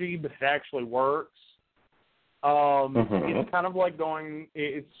analogy, but it actually works. It's kind of like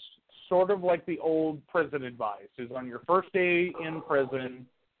it's sort of like the old prison advice is on your first day in prison,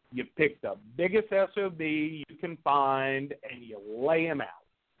 you pick the biggest SOB you can find and you lay him out.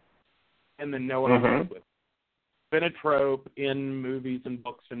 And then no one else with it. It's been a trope in movies and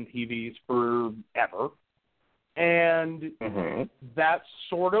books and TVs forever. And that's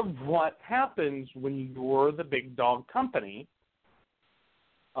sort of what happens when you're the big dog company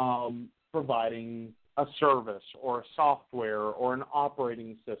providing a service or a software or an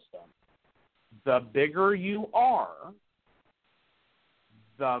operating system. The bigger you are,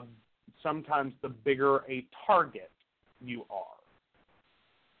 sometimes the bigger a target you are.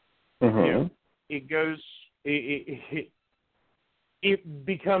 It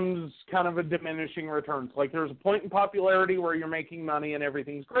becomes kind of a diminishing returns. Like there's a point in popularity where you're making money and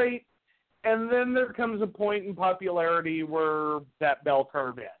everything's great, and then there comes a point in popularity where that bell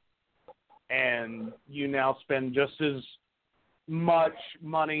curve ends, and you now spend just as much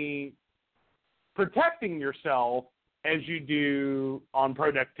money protecting yourself as you do on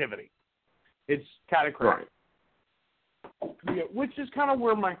productivity. It's kind of crazy. Yeah, which is kind of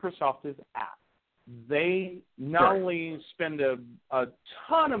where Microsoft is at. They not only spend a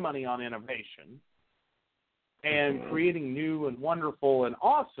ton of money on innovation and creating new and wonderful and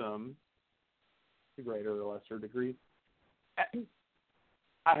awesome, to greater or lesser degree.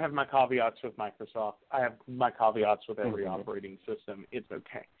 I have my caveats with Microsoft. I have my caveats with every operating system. It's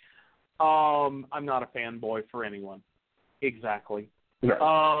okay. I'm not a fanboy for anyone. Exactly.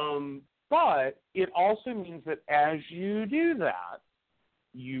 Right. But it also means that as you do that,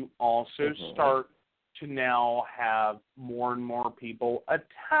 you also start to now have more and more people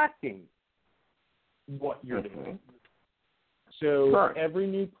attacking what you're doing. So every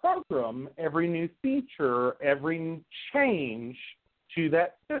new program, every new feature, every change to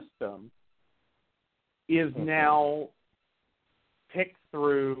that system is now picked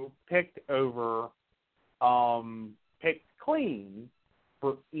through, picked over, picked clean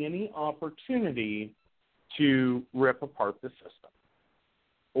for any opportunity to rip apart the system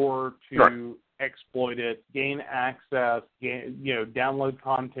or to exploit it, gain access, download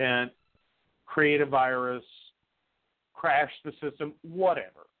content, create a virus, crash the system,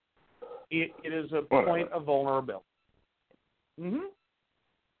 whatever. It is a point of vulnerability.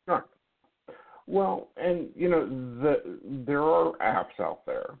 Right. Well, and, there are apps out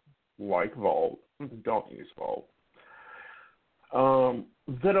there, like Vault, don't use Vault,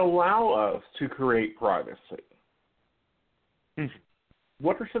 that allow us to create privacy.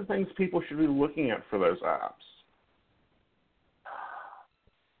 What are some things people should be looking at for those apps?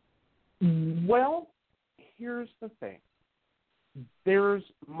 Well, here's the thing. There's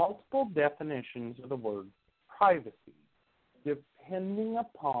multiple definitions of the word privacy, depending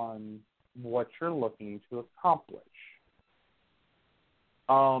upon what you're looking to accomplish.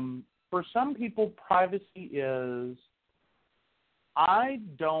 For some people, privacy is, I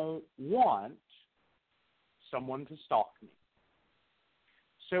don't want someone to stalk me.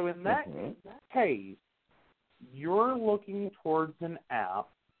 So in that case, you're looking towards an app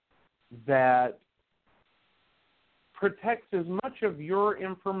that protects as much of your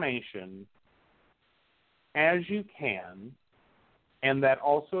information as you can, and that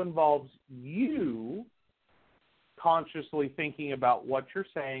also involves you consciously thinking about what you're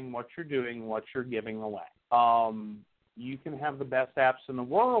saying, what you're doing, what you're giving away. You can have the best apps in the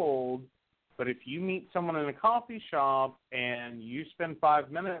world, but if you meet someone in a coffee shop and you spend 5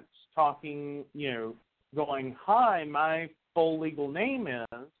 minutes talking, going, hi, my full legal name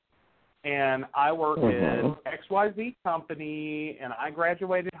is, and I work at XYZ company, and I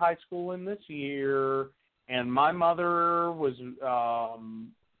graduated high school in this year, and my mother was,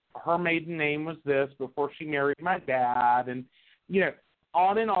 her maiden name was this before she married my dad, and,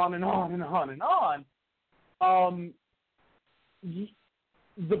 on and on and on and on and on.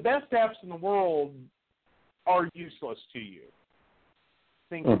 The best apps in the world are useless to you.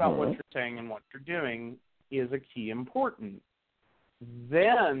 Think about what you're saying and what you're doing is a key important.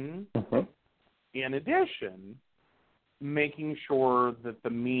 Then, in addition, making sure that the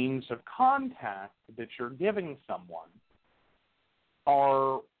means of contact that you're giving someone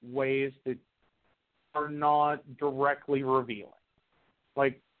are ways that are not directly revealing.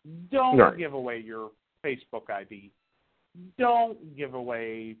 Like, don't give away your Facebook ID. Don't give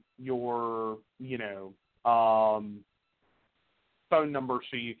away your, phone number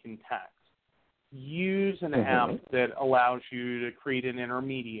so you can text. Use an app that allows you to create an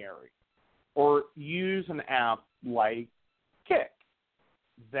intermediary. Or use an app like Kik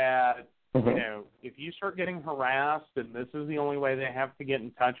that, if you start getting harassed and this is the only way they have to get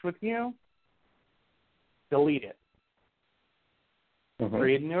in touch with you, delete it.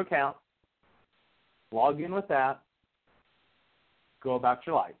 Create a new account. Log in with that. Go about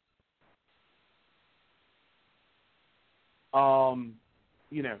your life.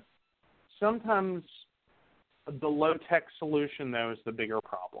 Sometimes the low-tech solution, though, is the bigger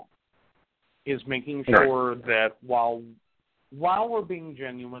problem, is making sure that while we're being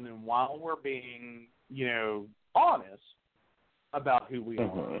genuine and while we're being, honest about who we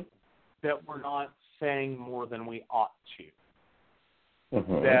are, that we're not saying more than we ought to.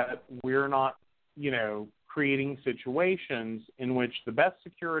 That we're not, creating situations in which the best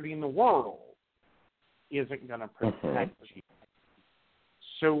security in the world isn't going to protect you.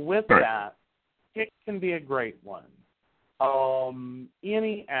 So with that, it can be a great one.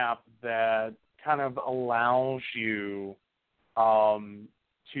 Any app that kind of allows you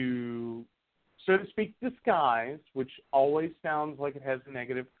to, so to speak, disguise, which always sounds like it has a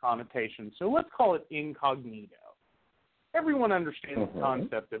negative connotation. So let's call it incognito. Everyone understands the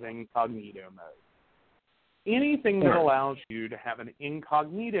concept of incognito mode. Anything that allows you to have an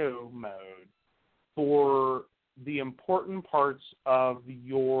incognito mode for the important parts of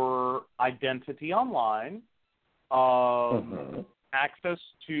your identity online, access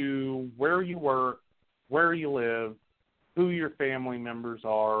to where you work, where you live, who your family members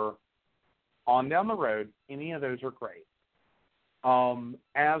are, on down the road, any of those are great.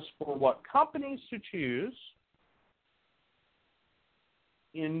 As for what companies to choose,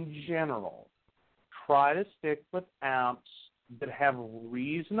 in general, try to stick with apps that have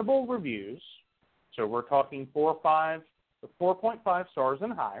reasonable reviews. So we're talking 4.5 stars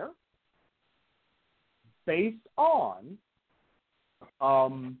and higher, based on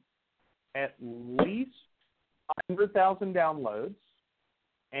at least 100,000 downloads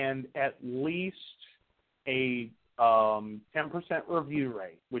and at least a 10% review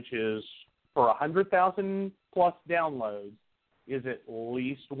rate, which is for 100,000 plus downloads, is at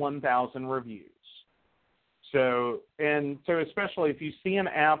least 1,000 reviews. So especially if you see an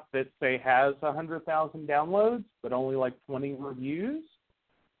app that, say, has 100,000 downloads but only like 20 reviews,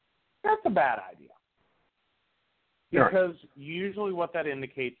 that's a bad idea. Because usually what that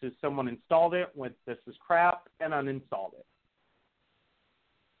indicates is someone installed it, went, this is crap, and uninstalled it.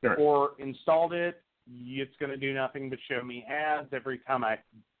 Sure. Or installed it, it's going to do nothing but show me ads every time I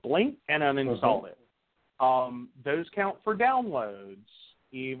blink, and uninstalled it. Those count for downloads,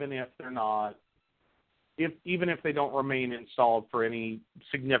 even if they're not, even if they don't remain installed for any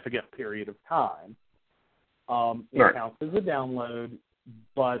significant period of time. It counts as a download,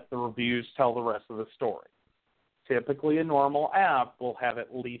 but the reviews tell the rest of the story. Typically, a normal app will have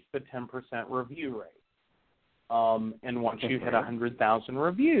at least a 10% review rate. And once you hit 100,000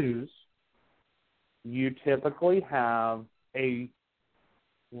 reviews, you typically have a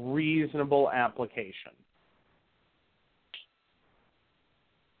reasonable application.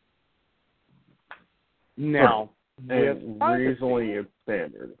 Now, and reasonably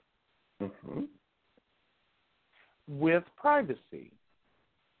standard. With privacy,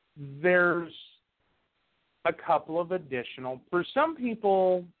 there's a couple of additional. For some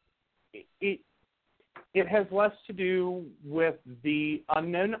people, it has less to do with the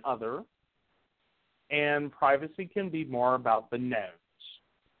unknown other, and privacy can be more about the knowns,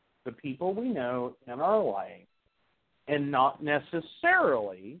 the people we know in our life, and not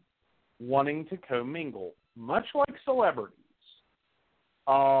necessarily wanting to commingle, much like celebrities.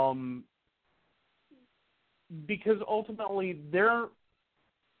 Because ultimately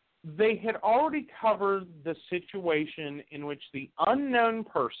they had already covered the situation in which the unknown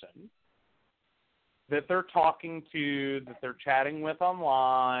person that they're talking to, that they're chatting with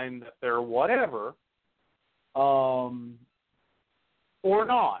online, that they're whatever, or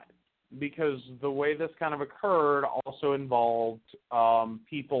not. Because the way this kind of occurred also involved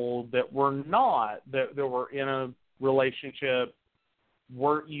people that were not, that were in a relationship,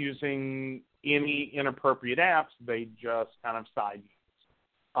 weren't using any inappropriate apps, they just kind of side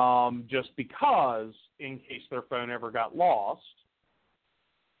used. Just because, in case their phone ever got lost,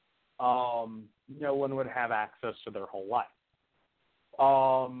 no one would have access to their whole life.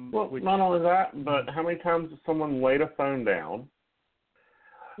 Not only that, but how many times has someone laid a phone down?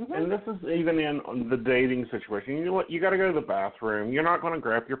 And this is even in the dating situation. You know what? You got to go to the bathroom. You're not going to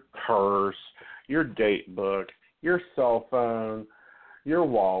grab your purse, your date book, your cell phone, your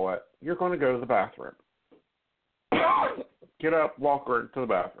wallet. You're going to go to the bathroom. Get up, walk right to the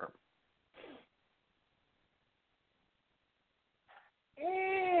bathroom.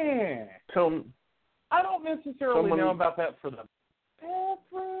 I don't necessarily know about that for the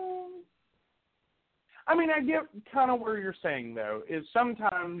bathroom. I mean, I get kind of where you're saying, though, is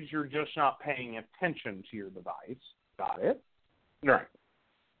sometimes you're just not paying attention to your device. Got it? Right.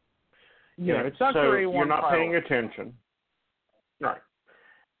 Yeah, it's not so your A1 you're not priority. paying attention. Right.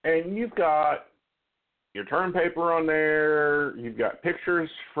 And you've got your term paper on there. You've got pictures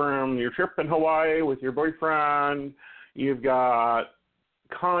from your trip in Hawaii with your boyfriend. You've got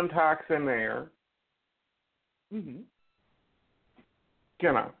contacts in there. You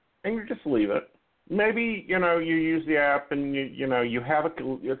know, and you just leave it. Maybe, you use the app and you have it,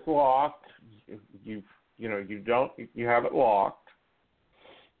 it's locked. You have it locked.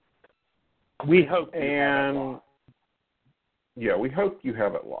 We hope you have it locked. Yeah, we hope you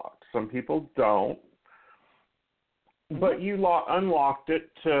have it locked. Some people don't. But you unlocked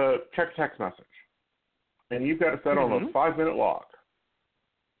it to check a text message. And you've got it set on a 5-minute lock.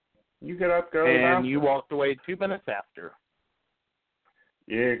 You get up, go to the bathroom. And you walked away 2 minutes after.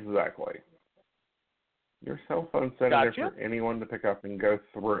 Exactly. Your cell phone set it there for anyone to pick up and go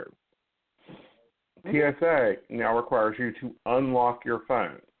through. TSA now requires you to unlock your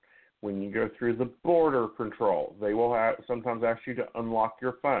phone. When you go through the border control, they will sometimes ask you to unlock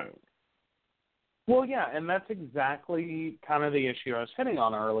your phone. Well, yeah, and that's exactly kind of the issue I was hitting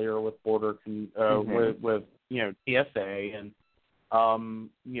on earlier with border, with TSA and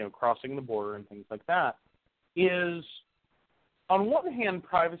crossing the border and things like that. Is on one hand,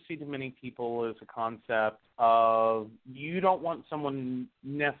 privacy to many people is a concept of you don't want someone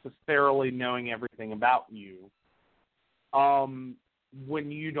necessarily knowing everything about you.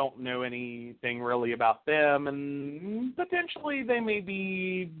 when you don't know anything really about them, and potentially they may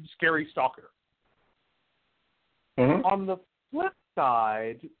be scary stalker. Mm-hmm. On the flip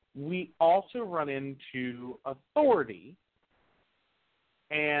side, we also run into authority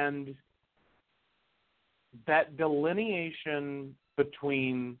and that delineation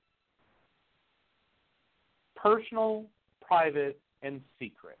between personal, private, and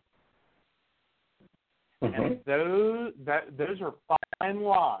secret. Mm-hmm. And those are fine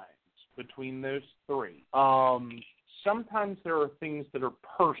lines between those three. Sometimes there are things that are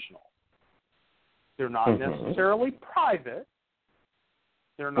personal. They're not Mm-hmm. necessarily private.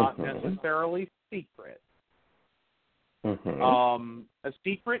 They're not Mm-hmm. necessarily secret. Mm-hmm. A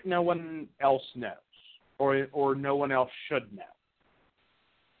secret no one else knows, or no one else should know.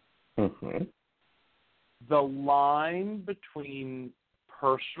 Mm-hmm. The line between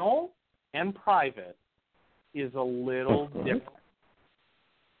personal and private is a little Mm-hmm. different.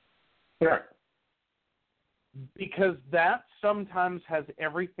 Right. Because that sometimes has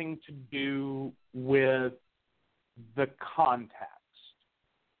everything to do with the context.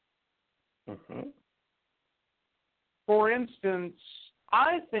 Mm-hmm. For instance,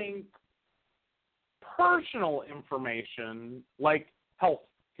 I think personal information, like health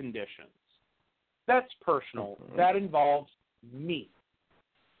conditions, that's personal. Mm-hmm. That involves me.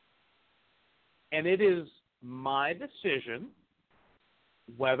 And it is my decision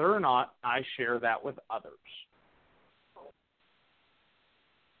whether or not I share that with others.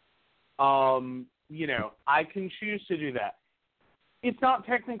 I can choose to do that. It's not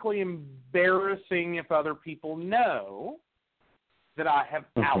technically embarrassing if other people know that I have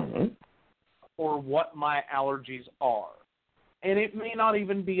allergies Mm-hmm. or what my allergies are. And it may not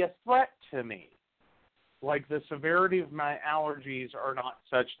even be a threat to me. Like, the severity of my allergies are not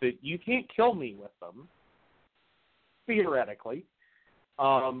such that you can't kill me with them, theoretically,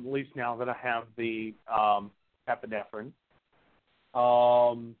 at least now that I have the epinephrine.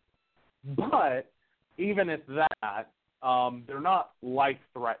 But even at that, they're not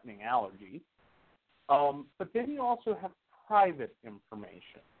life-threatening allergies. But then you also have private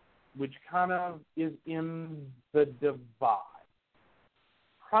information, which kind of is in the divide.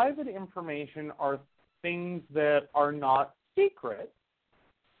 Private information are things that are not secret,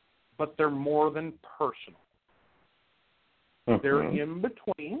 but they're more than personal. Mm-hmm. They're in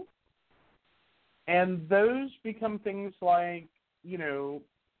between, and those become things like,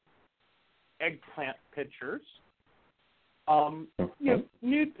 eggplant pictures,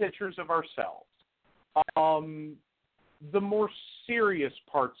 nude pictures of ourselves, the more serious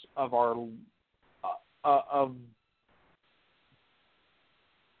parts of our of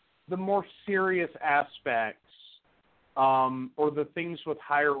the more serious aspects, or the things with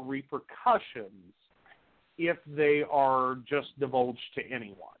higher repercussions if they are just divulged to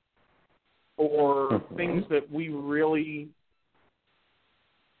anyone, or Mm-hmm. things that we really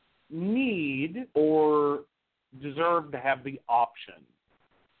need or deserve to have the option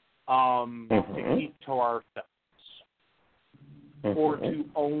to keep to ourselves, or to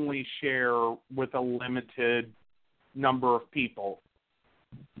only share with a limited number of people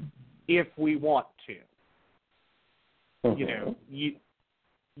if we want to.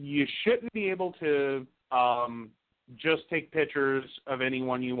 You shouldn't be able to just take pictures of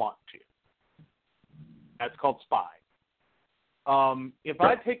anyone you want to. That's called spying. If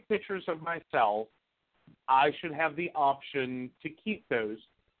I take pictures of myself, I should have the option to keep those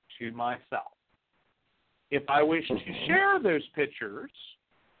to myself. If I wish to share those pictures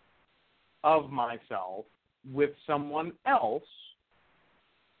of myself with someone else,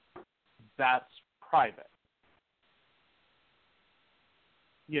 that's private.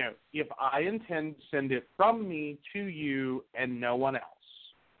 If I intend to send it from me to you and no one else,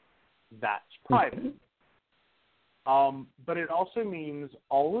 that's private. But it also means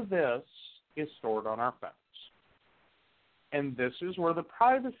all of this is stored on our phones. And this is where the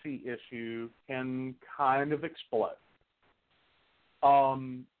privacy issue can kind of explode.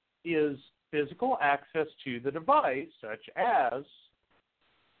 Is physical access to the device, such as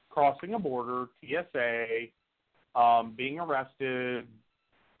crossing a border, TSA, being arrested,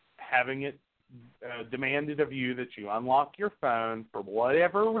 having it demanded of you that you unlock your phone for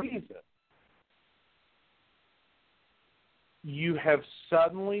whatever reason. You have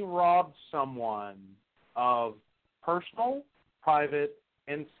suddenly robbed someone of personal, private,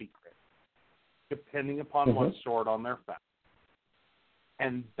 and secret, depending upon what's stored on their phone.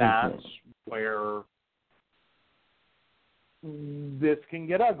 And that's where this can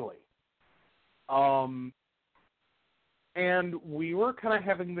get ugly. And we were kind of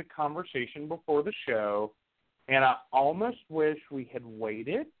having the conversation before the show, And I almost wish we had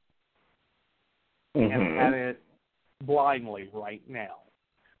waited and had it blindly right now.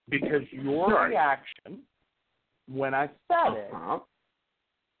 Because your reaction when I said it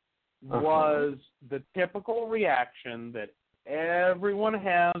was the typical reaction that everyone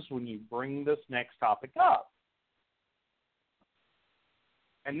has when you bring this next topic up.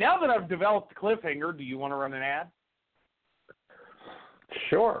 And now that I've developed a cliffhanger, do you want to run an ad?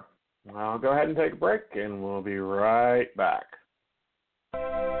 Sure. I'll go ahead and take a break, and we'll be right back.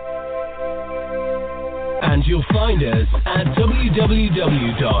 And you'll find us at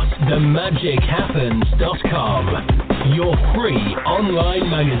www.themagichappens.com, your free online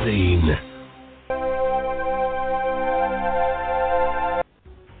magazine.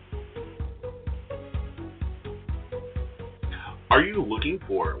 Are you looking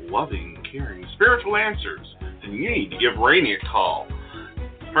for loving, caring, spiritual answers? Then you need to give Rainey a call.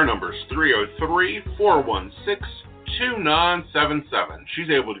 Her number is 303-416-2977. She's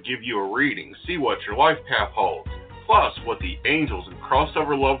able to give you a reading, see what your life path holds, plus what the angels and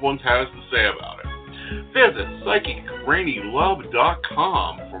crossover loved ones has to say about it. Visit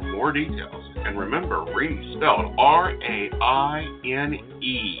PsychicRaineylove.com for more details. And remember, Rainey spelled R-A-I-N-E.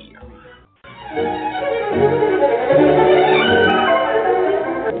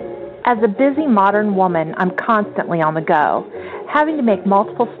 As a busy modern woman, I'm constantly on the go. Having to make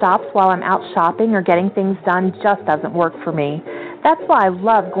multiple stops while I'm out shopping or getting things done just doesn't work for me. That's why I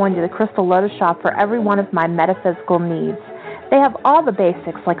love going to the Crystal Lotus shop for every one of my metaphysical needs. They have all the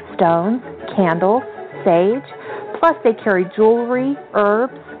basics like stones, candles, sage, plus they carry jewelry,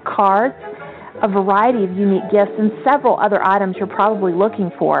 herbs, cards, a variety of unique gifts, and several other items you're probably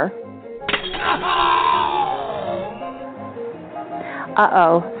looking for.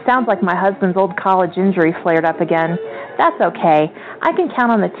 Uh-oh, sounds like my husband's old college injury flared up again. That's okay. I can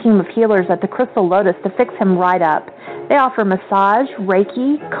count on the team of healers at the Crystal Lotus to fix him right up. They offer massage,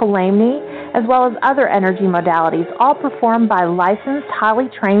 Reiki, Kalamni, as well as other energy modalities, all performed by licensed, highly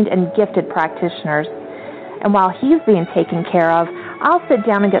trained, and gifted practitioners. And while he's being taken care of, I'll sit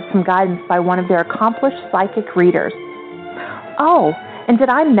down and get some guidance by one of their accomplished psychic readers. Oh, and did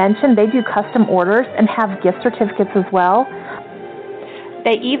I mention they do custom orders and have gift certificates as well?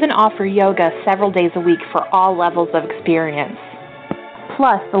 They even offer yoga several days a week for all levels of experience.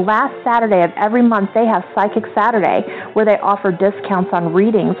 Plus, the last Saturday of every month they have Psychic Saturday, where they offer discounts on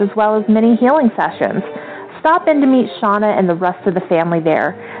readings as well as mini healing sessions. Stop in to meet Shauna and the rest of the family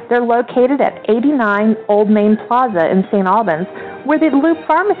there. They're located at 89 Old Main Plaza in St. Albans, where the Loop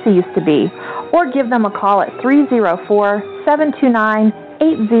Pharmacy used to be, or give them a call at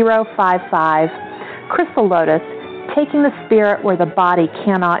 304-729-8055. Crystal Lotus, taking the spirit where the body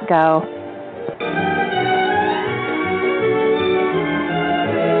cannot go.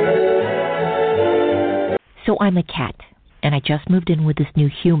 So I'm a cat, and I just moved in with this new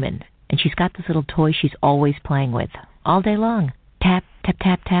human, and she's got this little toy she's always playing with, all day long. Tap, tap,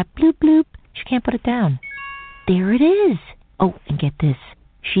 tap, tap, bloop, bloop. She can't put it down. There it is. Oh, and get this.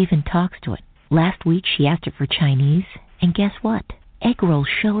 She even talks to it. Last week she asked it for Chinese, and guess what? Egg rolls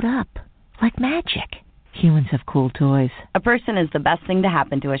showed up. Like magic. Humans have cool toys. A person is the best thing to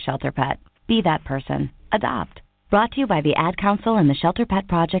happen to a shelter pet. Be that person. Adopt. Brought to you by the Ad Council and the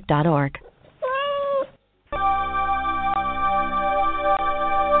ShelterPetProject.org.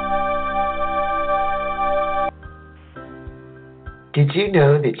 Did you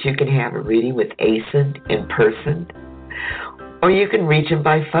know that you can have a reading with Asen in person? Or you can reach him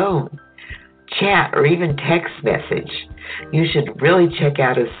by phone, chat, or even text message. You should really check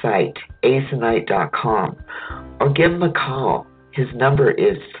out his site, asenite.com, or give him a call. His number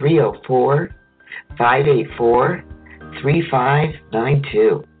is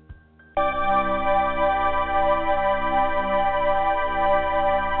 304-584-3592.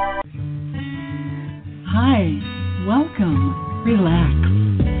 Hi, welcome. Relax.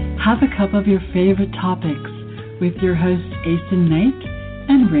 Have a cup of your favorite topics with your hosts Asen Knight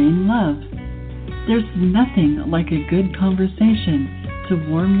and Rain Love. There's nothing like a good conversation to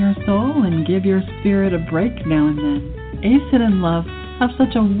warm your soul and give your spirit a break now and then. Asen and Love have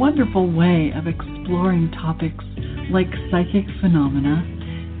such a wonderful way of exploring topics like psychic phenomena,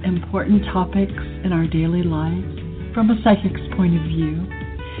 important topics in our daily lives from a psychic's point of view,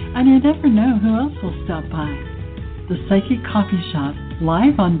 and you never know who else will stop by. The Psychic Coffee Shop,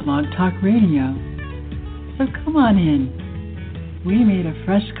 live on Blog Talk Radio. So come on in. We made a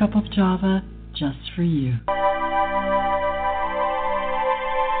fresh cup of Java just for you.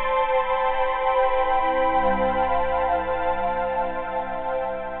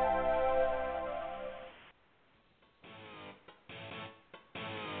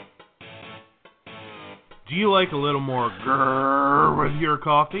 Do you like a little more grrr with your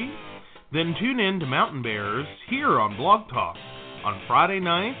coffee? Then tune in to Mountain Bears here on Blog Talk on Friday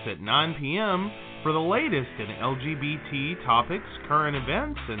nights at 9 p.m. for the latest in LGBT topics, current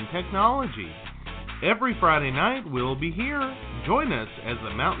events, and technology. Every Friday night we'll be here. Join us as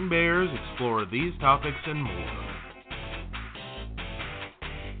the Mountain Bears explore these topics and more.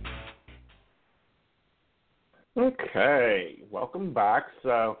 Okay, welcome back.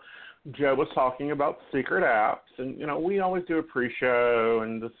 So, Joe was talking about secret apps, and, we always do a pre-show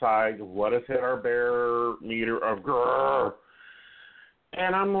and decide what has hit our bear meter of grrr.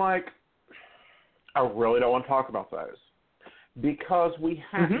 And I'm like, I really don't want to talk about those because we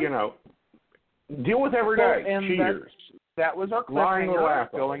have, deal with every day. And cheaters. That was our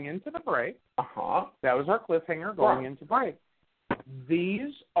cliffhanger going into the break. Uh-huh. That was our cliffhanger going into break.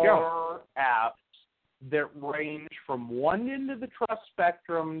 These are apps that range from one end of the trust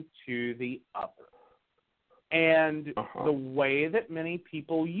spectrum to the other. And the way that many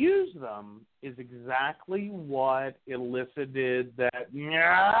people use them is exactly what elicited that,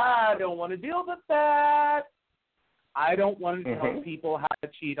 I don't want to deal with that. I don't want to tell people how to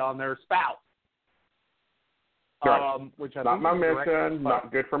cheat on their spouse. Right. Which I not think my is mission,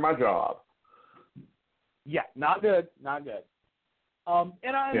 not good for my job. Yeah, not good, not good.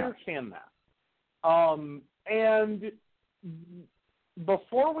 And I understand that. And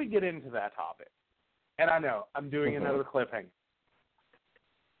before we get into that topic, and I know I'm doing another cliffhanger,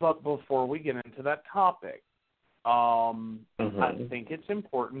 but before we get into that topic, I think it's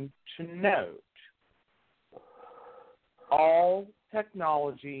important to note all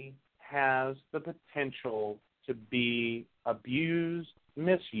technology has the potential to be abused,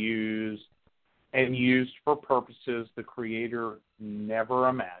 misused, and used for purposes the creator never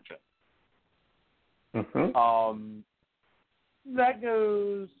imagined. That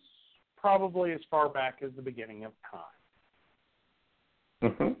goes probably as far back as the beginning of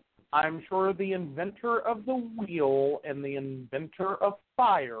time. I'm sure the inventor of the wheel and the inventor of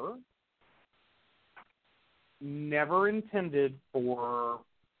fire never intended for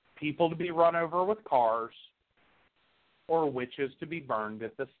people to be run over with cars or witches to be burned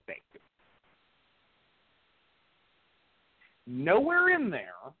at the stake. Nowhere in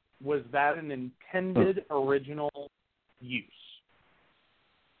there was that an intended original use.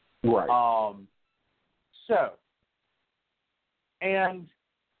 Right. And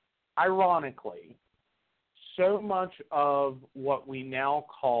ironically, so much of what we now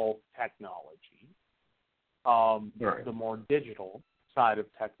call technology, the more digital side of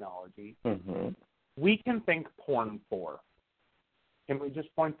technology, we can think porn for. Can we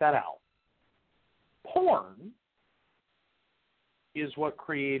just point that out? Porn is what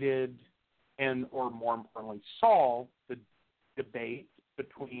created or more importantly solved the debate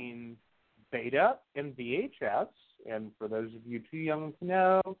between beta and VHS. And for those of you too young to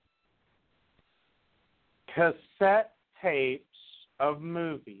know, cassette tapes of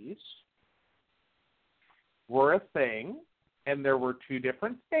movies were a thing, and there were two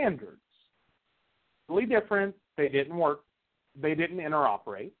different standards. Really different. They didn't work. They didn't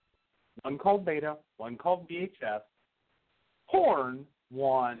interoperate. One called beta, one called VHS. Porn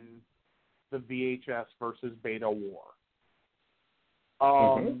won the VHS versus beta war.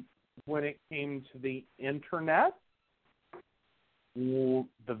 When it came to the internet, the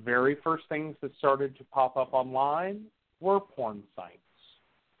very first things that started to pop up online were porn sites.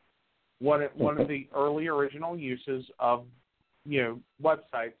 One of the early original uses of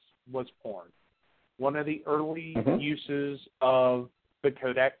websites was porn. One of the early uses of the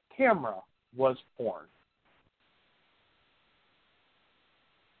Kodak camera was porn.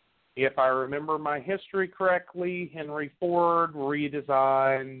 If I remember my history correctly, Henry Ford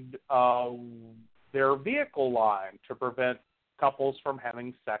redesigned their vehicle line to prevent couples from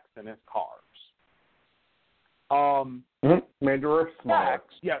having sex in his cars. Made the roof smaller.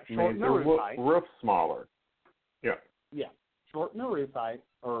 Shorten the roof height. Roof smaller. Shorten the roof height,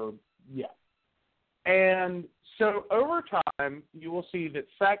 And so over time, you will see that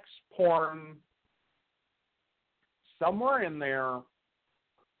sex, porn, somewhere in there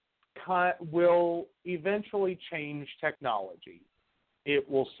will eventually change technology. It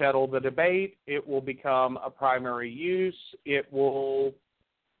will settle the debate. It will become a primary use. It will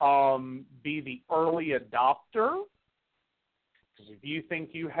be the early adopter. Because if you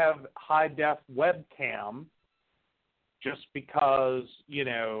think you have high-def webcam just because,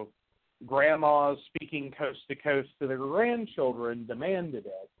 grandma's speaking coast to coast to their grandchildren demanded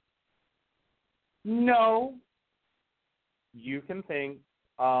it, no, you can think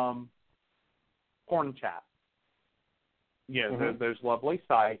porn chat. Those lovely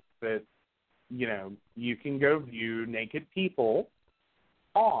sites that you can go view naked people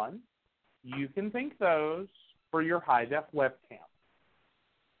on. You can think those for your high-def webcam.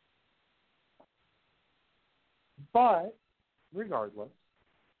 But regardless,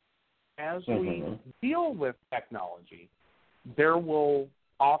 as we deal with technology, there will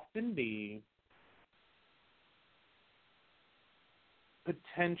often be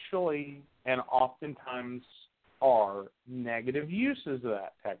potentially and oftentimes are negative uses of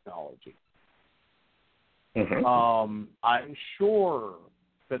that technology. I'm sure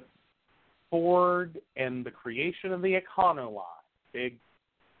that Ford and the creation of the Econoline, big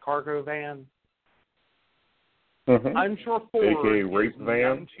cargo van, I'm sure Ford is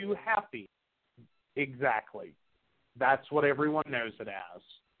none too happy. Exactly. That's what everyone knows it as.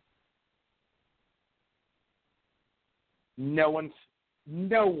 No one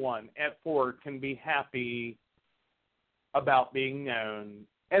at Ford can be happy about being known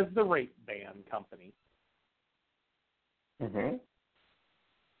as the rape van company.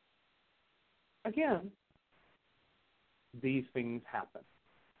 Again, these things happen.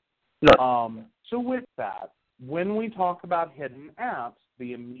 So with that, when we talk about hidden apps,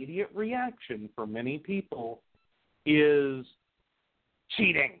 the immediate reaction for many people is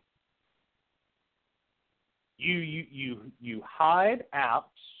cheating. You hide apps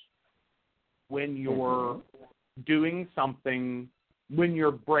when you're doing something, when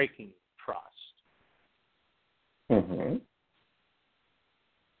you're breaking trust.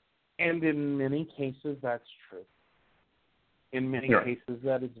 And in many cases, that's true. In many cases,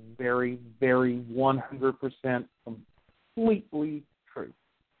 that is very, very 100% completely true.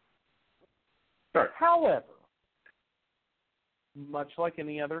 However, much like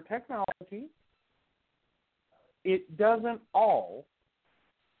any other technology, it doesn't all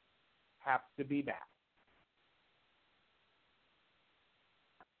have to be bad.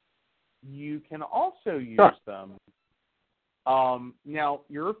 You can also use them. Now,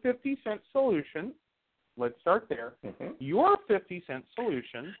 your 50-cent solution, let's start there. Your 50-cent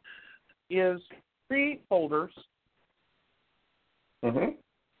solution is create folders,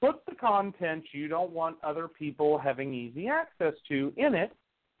 put the content you don't want other people having easy access to in it,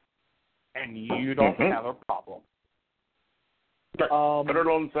 and you don't have a problem. Put it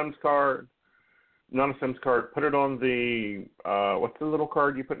on Sims card. Not a Sims card. Put it on the, what's the little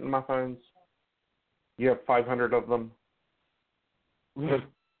card you put in my phones? You have 500 of them.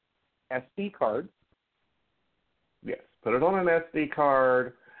 SD card. Yes. Put it on an SD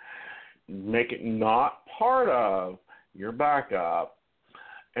card. Make it not part of your backup.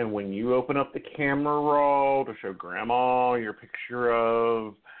 And when you open up the camera roll to show Grandma your picture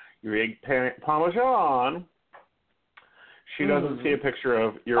of your eggplant parmesan, she doesn't see a picture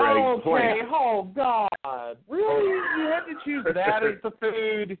of your eggplant. Okay, oh God. Really? You had to choose that as the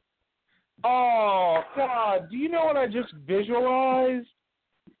food? Oh, God. Do you know what I just visualized?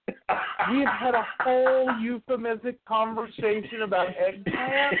 We've had a whole euphemistic conversation about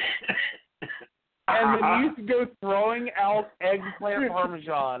eggplant, and then you go throwing out eggplant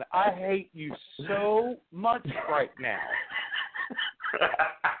parmesan. I hate you so much right now.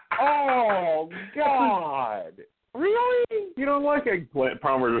 Oh, God. Really? You don't like eggplant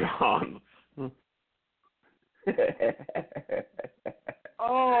parmesan.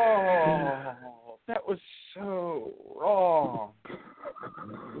 Oh, that was so wrong.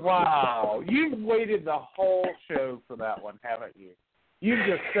 Wow. You've waited the whole show for that one, haven't you? You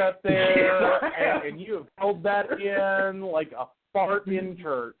just sat there and you have held that in like a fart in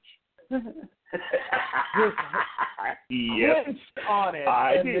church. Just clenched on it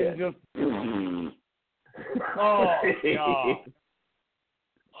and then just... Oh, God.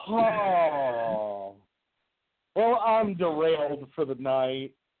 Oh. Well, I'm derailed for the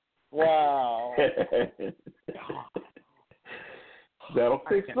night. Wow. That'll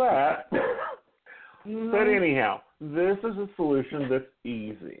fix that. But anyhow, this is a solution that's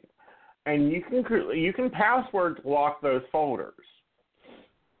easy. And you can password lock those folders.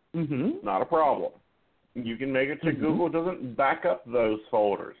 Not a problem. You can make it so Google doesn't back up those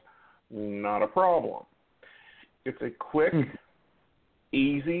folders. Not a problem. It's a quick,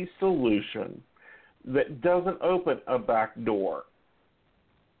 easy solution that doesn't open a back door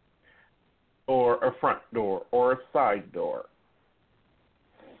or a front door or a side door.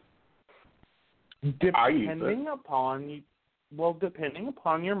 Depending upon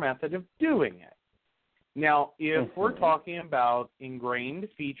your method of doing it. Now, if we're talking about ingrained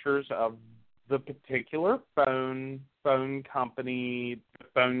features of the particular phone company's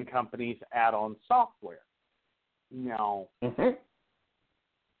add-on software. Now, if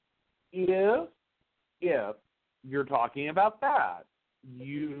you're talking about that,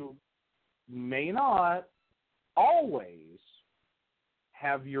 you may not always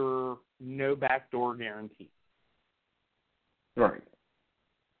have your no backdoor guarantee. Right.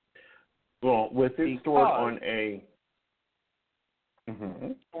 Well, with it stored on a...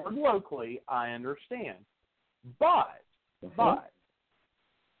 Stored locally, I understand. But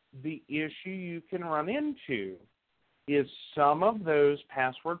the issue you can run into is some of those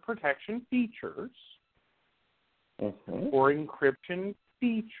password protection features or encryption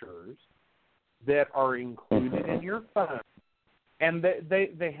features that are included in your phone. And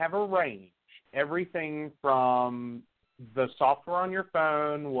they have a range. Everything from the software on your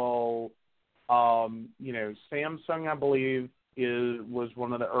phone will, Samsung, I believe, was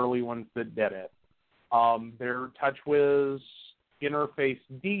one of the early ones that did it. Their TouchWiz interface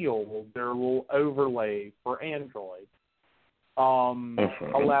deal, their little overlay for Android,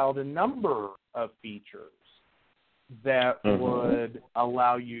 allowed a number of features that would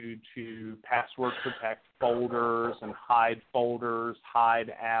allow you to password protect folders and hide folders,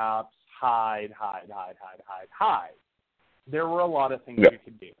 hide apps, hide. There were a lot of things you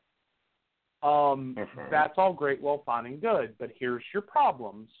could do. That's all great, well, fine, and good, but here's your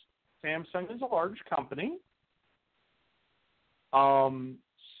problems. Samsung is a large company. Some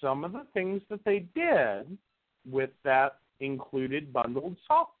of the things that they did with that included bundled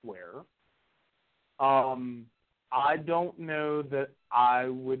software, I don't know that I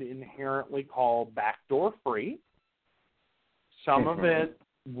would inherently call backdoor free. Some of it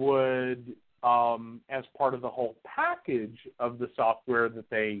would, as part of the whole package of the software that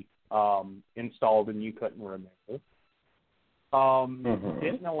they installed and you couldn't remove,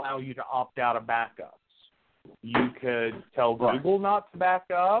 didn't allow you to opt out of backups. You could tell Google not to back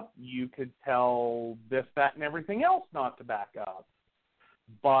up. You could tell this, that, and everything else not to back up.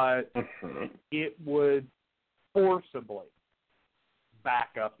 But it would forcibly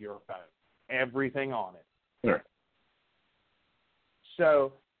back up your phone, everything on it. Sure.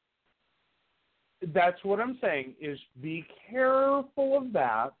 So that's what I'm saying is be careful of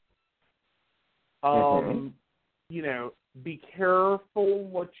that. Be careful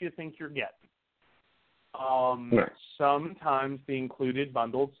what you think you're getting. Sometimes the included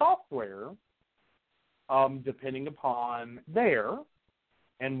bundled software, depending upon there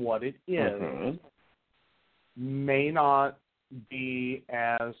and what it is, may not be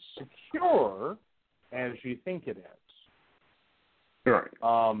as secure as you think it is. Right.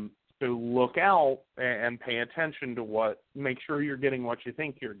 So look out and pay attention to make sure you're getting what you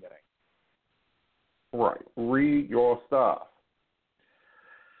think you're getting. Right. Read your stuff.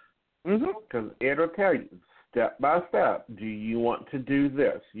 Because it'll tell you step by step, do you want to do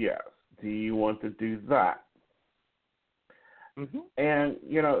this? Yes. Do you want to do that? And,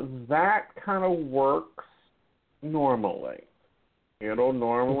 that kind of works normally. It'll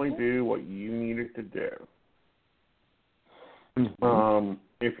normally do what you need it to do.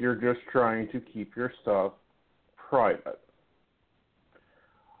 If you're just trying to keep your stuff private.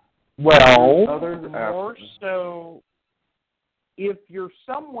 Well, more so if you're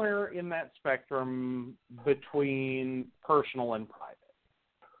somewhere in that spectrum between personal and private.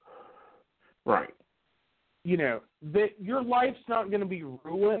 Right. That your life's not going to be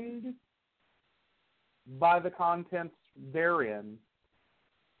ruined by the contents therein,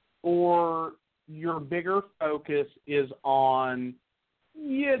 or your bigger focus is on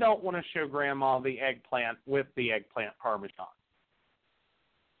you don't want to show grandma the eggplant with the eggplant parmesan.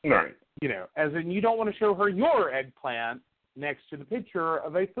 Right. As in you don't want to show her your eggplant next to the picture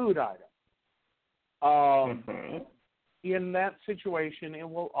of a food item. In that situation, it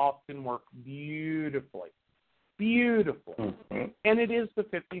will often work beautifully. And it is the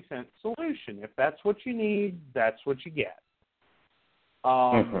 50-cent solution. If that's what you need, that's what you get.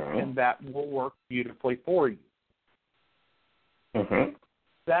 And that will work beautifully for you.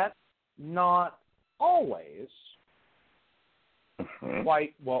 That's not always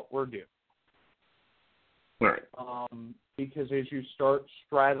quite what we're doing. Right. Because as you start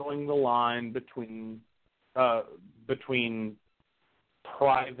straddling the line between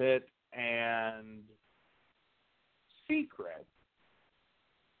private and secret,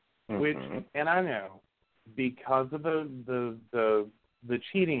 which, and I know, because of the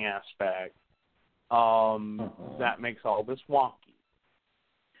cheating aspect, that makes all this wonky.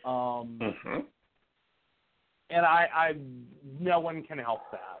 And I no one can help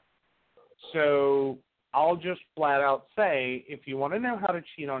that. So I'll just flat out say, if you want to know how to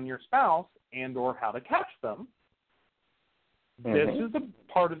cheat on your spouse and or how to catch them, this is the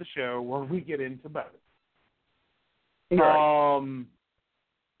part of the show where we get into both. Right.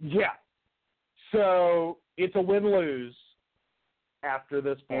 Yeah. So it's a win-lose after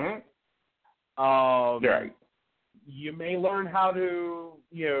this point. Right. You may learn how to,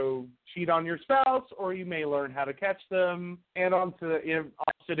 cheat on your spouse, or you may learn how to catch them. And on the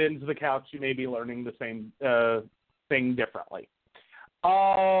opposite ends of the couch, you may be learning the same thing differently.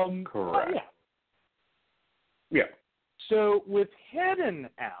 Correct. Yeah. So with hidden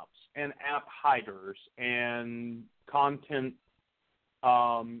apps and app hiders and content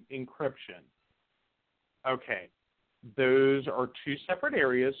encryption, okay, those are two separate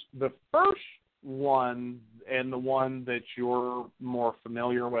areas. The first one, and the one that you're more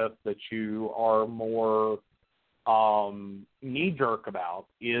familiar with, that you are more knee-jerk about,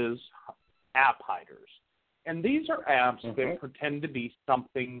 is app hiders. And these are apps that pretend to be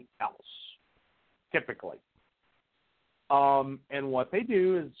something else, typically. And what they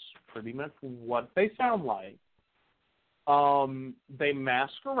do is pretty much what they sound like. They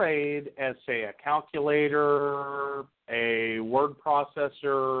masquerade as, say, a calculator, a word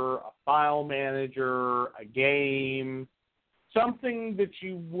processor, a file manager, a game, something that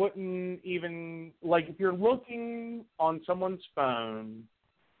you wouldn't even, like if you're looking on someone's phone,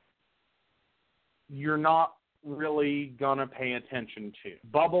 you're not really going to pay attention to.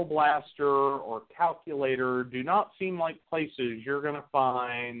 Bubble Blaster or Calculator do not seem like places you're going to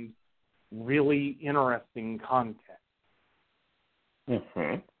find really interesting content.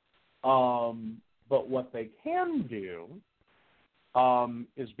 But what they can do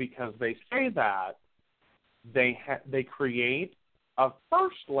is, because they say that, they create a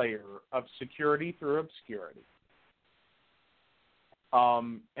first layer of security through obscurity.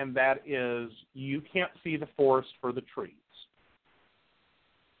 And that is, you can't see the forest for the trees.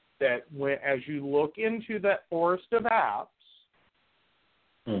 That as you look into that forest of apps,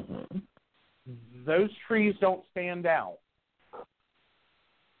 those trees don't stand out.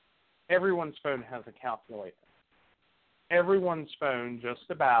 Everyone's phone has a calculator. Everyone's phone just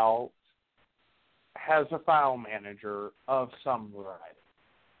about has a file manager of some variety.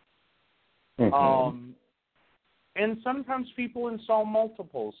 And sometimes people install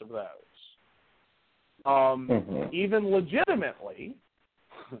multiples of those. Even legitimately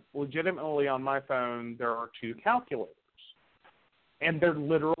on my phone, there are two calculators. And they're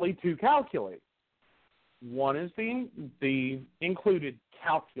literally two calculators. One is the included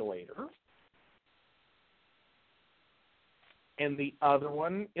calculator, and the other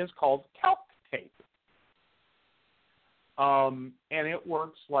one is called CalcTape. And it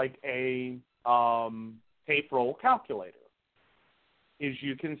works like a tape roll calculator. Is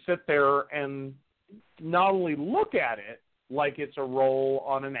you can sit there and not only look at it like it's a roll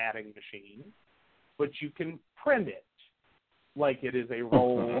on an adding machine, but you can print it like it is a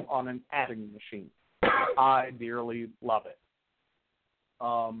roll on an adding machine. I dearly love it.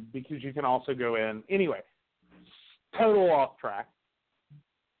 Because you can also go in. Anyway, total off track.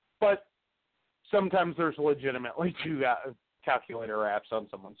 But sometimes there's legitimately two calculator apps on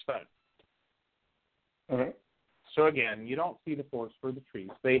someone's phone. So again, you don't see the forest for the trees.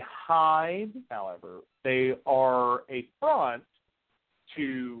 They hide, however, they are a front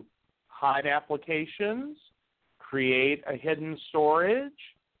to hide applications, create a hidden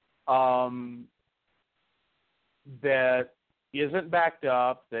storage that isn't backed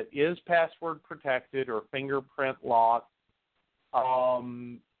up, that is password protected or fingerprint locked.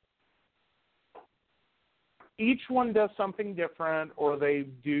 Each one does something different, or they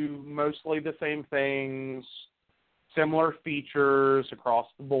do mostly the same things, similar features across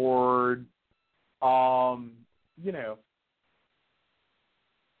the board. For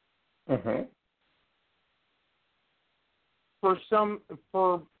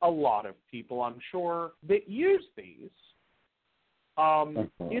a lot of people, I'm sure, that use these,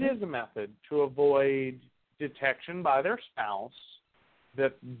 it is a method to avoid detection by their spouse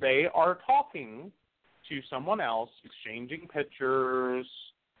that they are talking to someone else, exchanging pictures,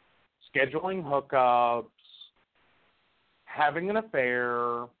 scheduling hookups, having an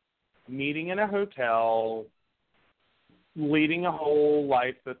affair, meeting in a hotel, leading a whole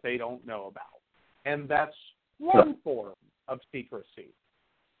life that they don't know about. And that's one form of secrecy.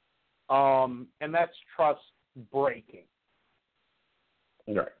 And that's trust breaking.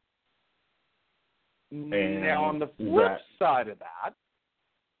 Right. Now, on the flip side of that,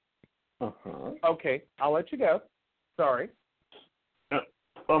 okay, I'll let you go. Sorry.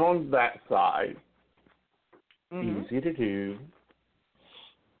 On that side, easy to do.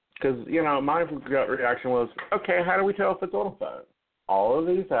 Because, my gut reaction was, okay, how do we tell if it's on a phone? All of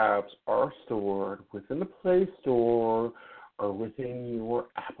these apps are stored within the Play Store or within your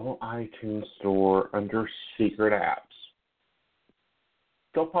Apple iTunes Store under secret apps.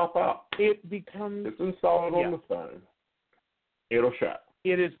 They'll pop up. It becomes... It's installed on the phone. It'll show.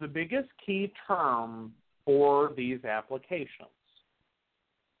 It is the biggest key term for these applications.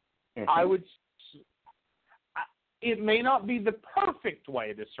 Mm-hmm. It may not be the perfect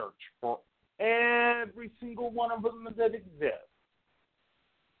way to search for every single one of them that exists.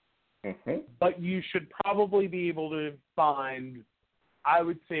 Mm-hmm. But you should probably be able to find, I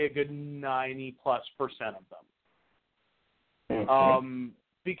would say, a good 90+% of them. Mm-hmm.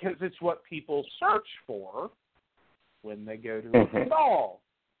 Because it's what people search for when they go to Mm-hmm. install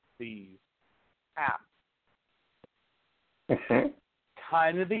these apps. Mm-hmm.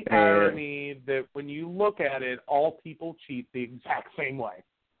 Kind of the irony that when you look at it, all people cheat the exact same way.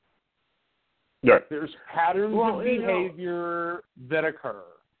 Yeah. There's patterns of behavior that occur.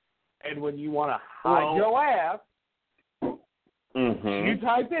 And when you want to hide your app, you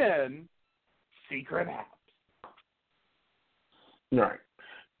type in secret apps. Right.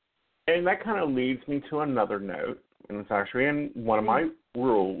 And that kind of leads me to another note, and it's actually in one of my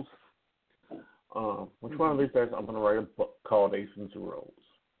rules, which one of these days I'm going to write a book called Ason's Rules.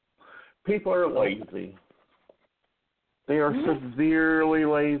 People are lazy. They are severely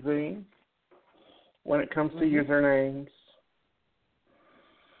lazy when it comes to usernames.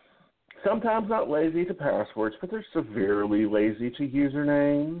 Sometimes not lazy to passwords, but they're severely lazy to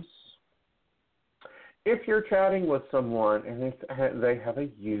usernames. If you're chatting with someone and they have a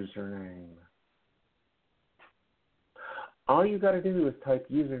username, all you got to do is type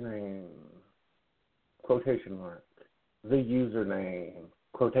username, quotation mark, the username,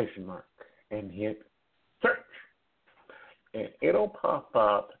 quotation mark, and hit search. And it'll pop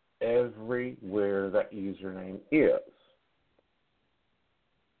up everywhere that username is.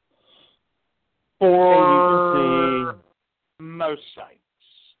 For most sites.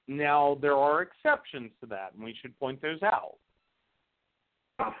 Now, there are exceptions to that, and we should point those out.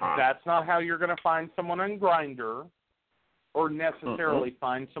 That's not how you're going to find someone on Grindr, or necessarily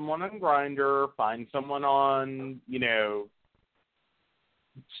find someone on Grindr, find someone on,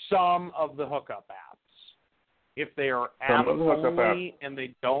 some of the hookup apps. If they are app only and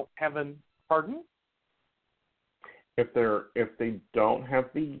they don't have a pardon? If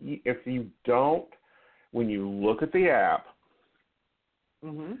you don't, when you look at the app,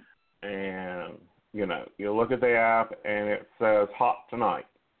 and you look at the app and it says "Hot Tonight,"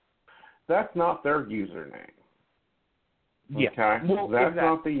 that's not their username. Yeah. Okay, that's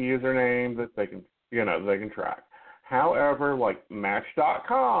not the username that they can track. However, like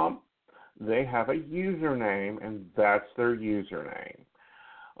Match.com, they have a username and that's their username.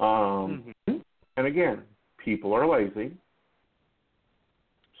 And again, people are lazy,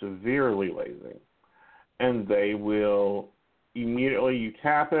 severely lazy, and they will immediately, you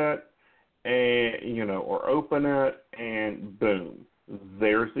tap it and or open it and boom,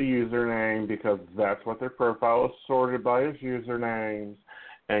 there's the username, because that's what their profile is sorted by as usernames,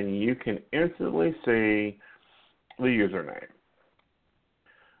 and you can instantly see the username.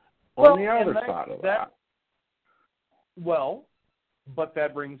 On the other side of that. Well, but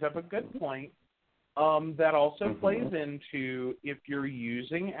that brings up a good point. That also plays into if you're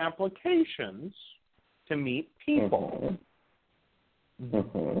using applications to meet people,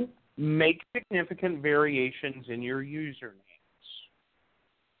 make significant variations in your usernames.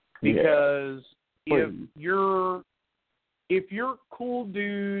 Because if you're Cool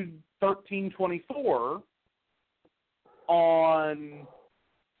Dude 1324 on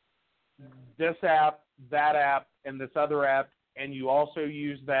this app, that app, and this other app, and you also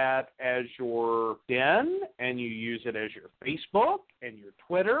use that as your den, and you use it as your Facebook, and your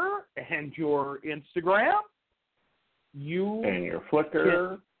Twitter, and your Instagram, and your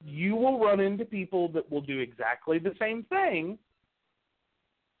Flickr, you will run into people that will do exactly the same thing,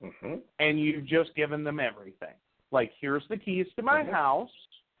 and you've just given them everything. Like, here's the keys to my house.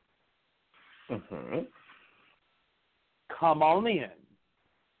 Come on in.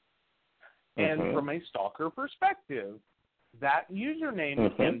 And from a stalker perspective, that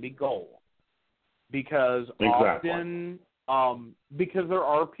username can be gold. Because often, because there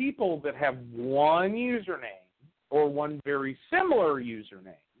are people that have one username or one very similar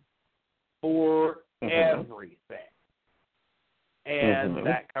username for everything. And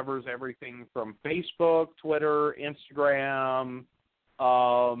that covers everything from Facebook, Twitter, Instagram,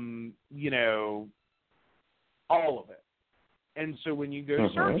 all of it. And so when you go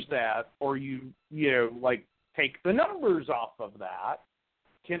search that, or you take the numbers off of that,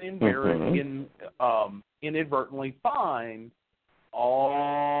 can inadvertently find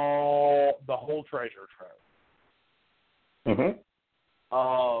the whole treasure trove.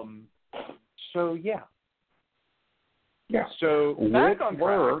 So yeah. So back on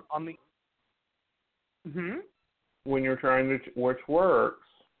track on the. when you're trying to, which works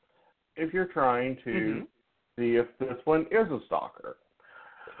if you're trying to see if this one is a stalker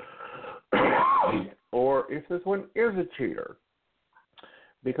or if this one is a cheater.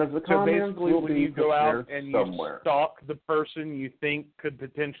 Because the so comments basically, will when be you go out and somewhere. you stalk the person you think could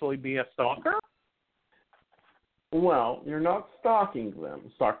potentially be a stalker? Well, you're not stalking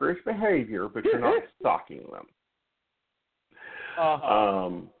them. Stalkerish behavior, but you're not stalking them.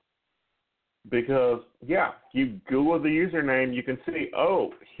 Because, yeah, you Google the username, you can see,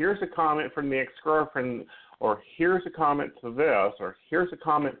 oh, here's a comment from the ex-girlfriend, or here's a comment to this, or here's a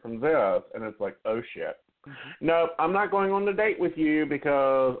comment from this, and it's like, oh, shit. No, I'm not going on the date with you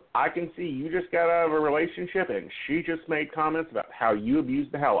because I can see you just got out of a relationship and she just made comments about how you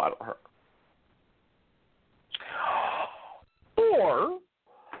abused the hell out of her. Or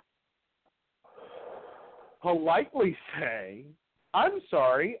politely say, I'm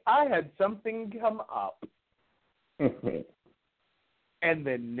sorry, I had something come up. And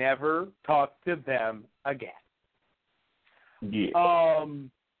then never talk to them again. Yeah.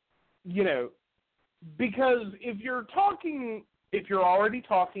 You know, because if you're already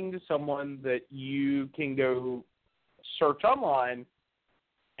talking to someone that you can go search online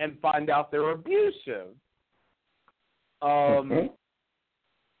and find out they're abusive, I'm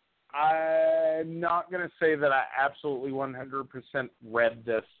not going to say that I absolutely 100% read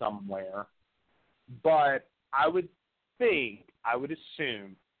this somewhere, but I would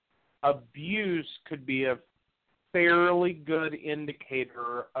assume abuse could be a fairly good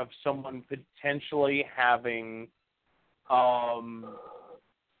indicator of someone potentially having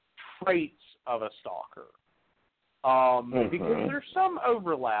traits of a stalker. Because there's some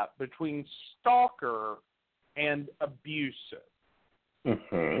overlap between stalker and abusive.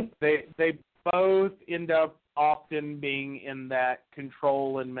 They both end up often being in that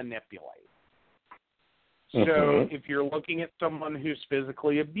control and manipulate. So if you're looking at someone who's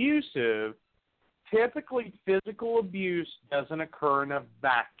physically abusive, typically physical abuse doesn't occur in a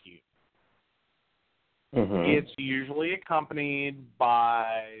vacuum. It's usually accompanied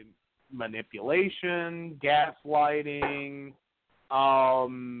by manipulation, gaslighting,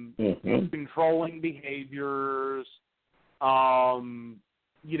 controlling behaviors.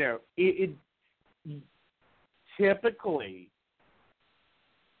 You know, it typically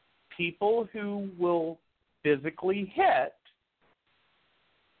people who will physically hit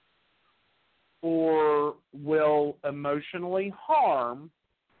or will emotionally harm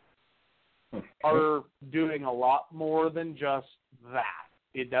are doing a lot more than just that.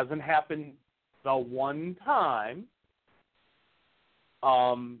 It doesn't happen the one time.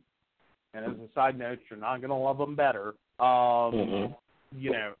 And as a side note, you're not going to love them better.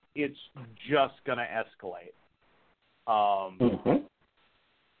 You know, it's just going to escalate.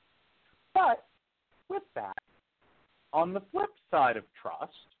 But with that, on the flip side of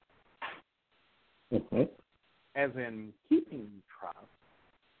trust, as in keeping trust,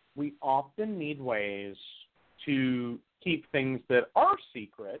 we often need ways to keep things that are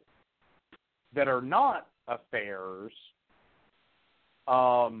secret, that are not affairs,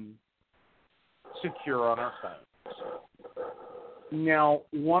 secure on our phones. Now,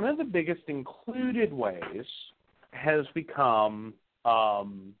 one of the biggest included ways has become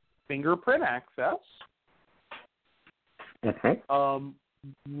fingerprint access,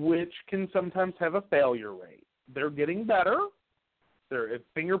 which can sometimes have a failure rate. They're getting better.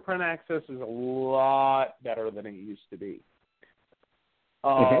 Fingerprint access is a lot better than it used to be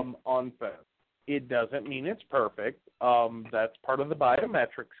on phone. It doesn't mean it's perfect. That's part of the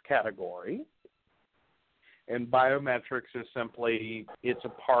biometrics category. And biometrics is simply, it's a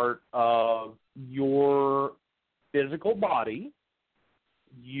part of your physical body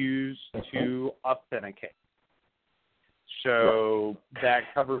used to authenticate. So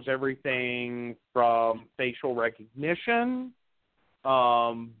that covers everything from facial recognition,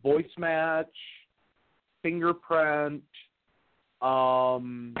 voice match, fingerprint,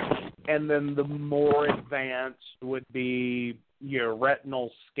 and then the more advanced would be your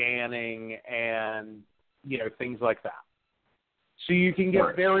retinal scanning and, you know, things like that. So you can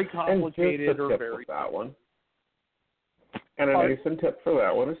get very complicated or very... that one. And an ASIN tip for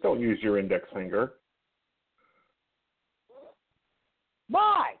that one is don't use your index finger.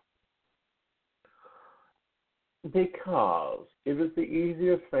 Why? Because it is the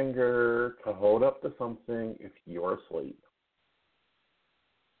easiest finger to hold up to something if you're asleep.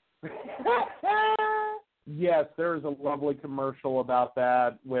 Yes, there's a lovely commercial about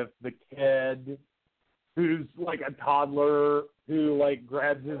that with the kid who's like a toddler who like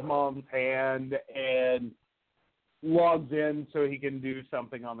grabs his mom's hand and logs in so he can do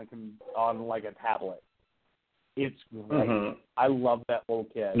something on like a tablet. It's great. Mm-hmm. I love that little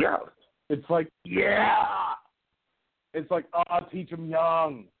kid. Yeah. It's like, yeah. It's like, oh, teach them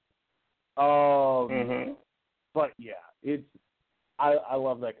young. Mm-hmm. But yeah, I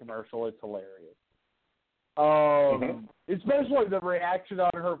love that commercial. It's hilarious. Especially the reaction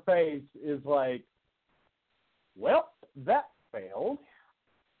on her face is like, well, that failed.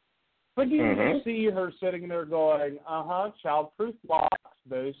 But you see her sitting there going, childproof locks,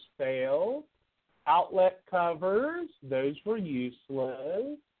 those failed. Outlet covers, those were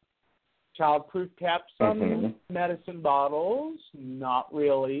useless. Childproof caps on medicine bottles, not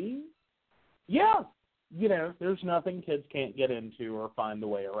really. Yeah, there's nothing kids can't get into or find a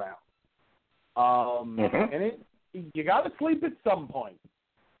way around. And you got to sleep at some point.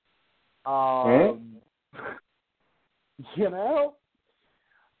 But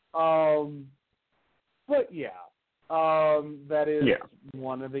yeah, that is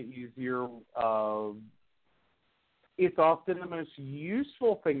one of the easier. It's often the most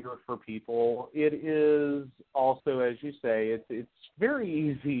useful finger for people. It is also, as you say, it's very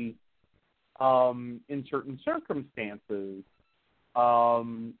easy in certain circumstances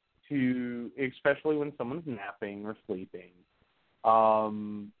to, especially when someone's napping or sleeping,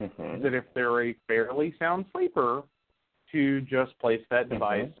 that if they're a fairly sound sleeper, to just place that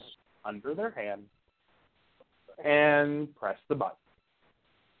device under their hand and press the button.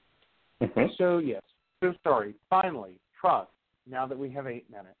 So, yes. So, sorry. Finally, trust. Now that we have 8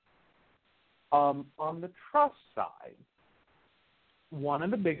 minutes. On the trust side, one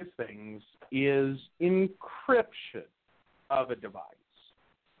of the biggest things is encryption of a device.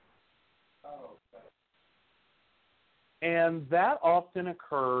 And that often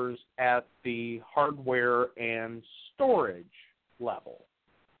occurs at the hardware and storage level.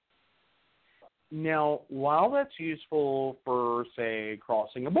 Now, while that's useful for, say,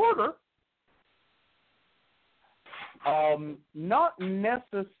 crossing a border, not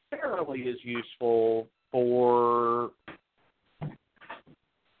necessarily as useful for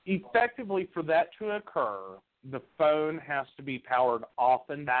effectively for that to occur, the phone has to be powered off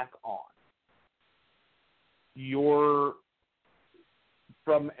and back on.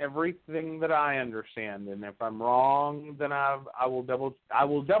 From everything that I understand, and if I'm wrong, then I will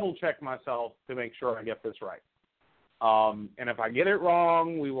double check myself to make sure I get this right. And if I get it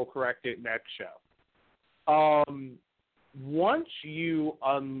wrong, we will correct it next show. Once you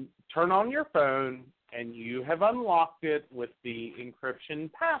turn on your phone and you have unlocked it with the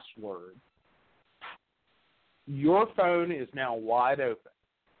encryption password, your phone is now wide open.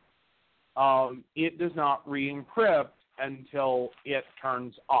 It does not re-encrypt until it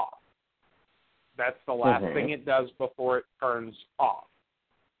turns off. That's the last thing it does before it turns off.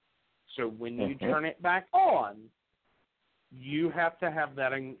 So when you turn it back on, you have to have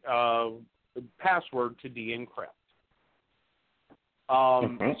that password to de-encrypt.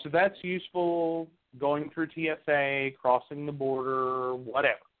 So that's useful going through TSA, crossing the border,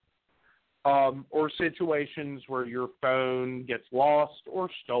 whatever. Or situations where your phone gets lost or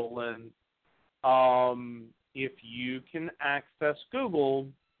stolen. If you can access Google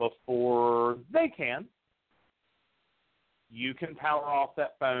before they can, you can power off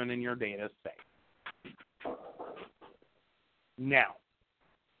that phone and your data is safe. Now,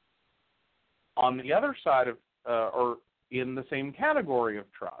 on the other side of, or in the same category of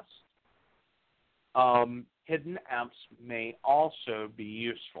trust, hidden apps may also be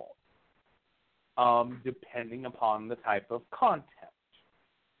useful, depending upon the type of content,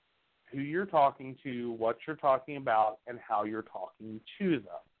 who you're talking to, what you're talking about, and how you're talking to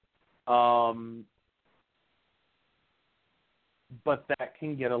them. But that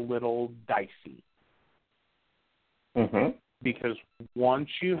can get a little dicey. Because once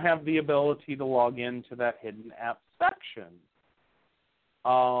you have the ability to log into that hidden app section,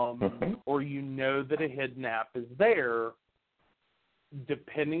 or you know that a hidden app is there,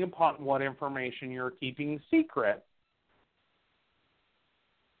 depending upon what information you're keeping secret,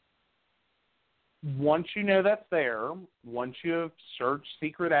 once you know that's there, once you have searched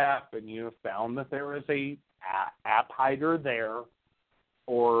secret app and you have found that there is a app hider there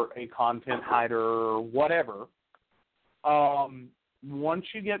or a content hider or whatever, once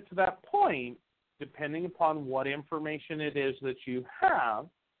you get to that point, depending upon what information it is that you have,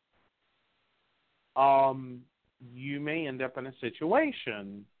 you may end up in a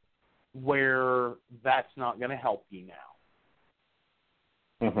situation where that's not going to help you now.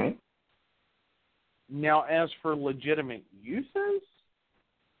 Now, as for legitimate uses,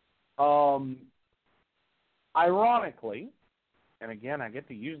 ironically, and again, I get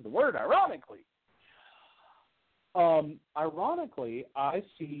to use the word ironically, I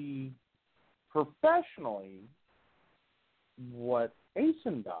see professionally what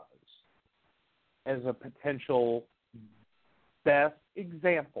ASIN does as a potential best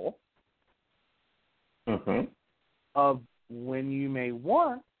example of when you may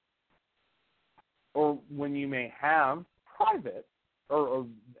want or when you may have private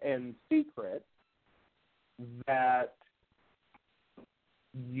and secret that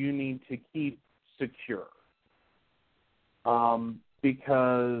you need to keep secure.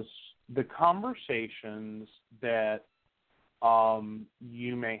 Because the conversations that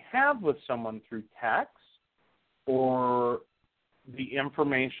you may have with someone through text or the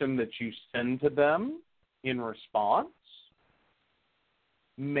information that you send to them in response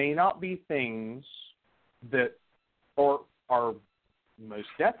may not be things that, or are most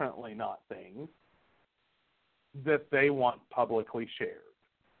definitely not things that they want publicly shared.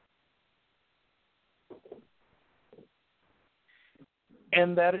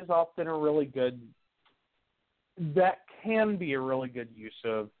 And that is often that can be a really good use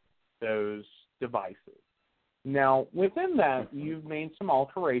of those devices. Now, within that, you've made some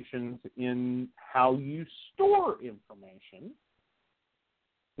alterations in how you store information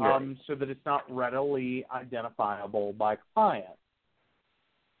so that it's not readily identifiable by client.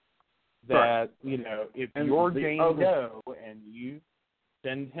 That, if you're Jane Doe and you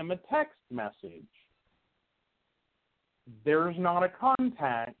send him a text message, there's not a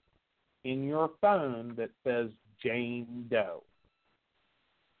contact in your phone that says Jane Doe.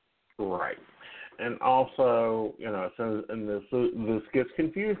 Right. And also, and this gets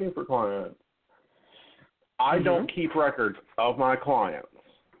confusing for clients. I don't keep records of my clients.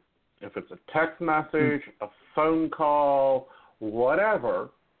 If it's a text message, a phone call, whatever,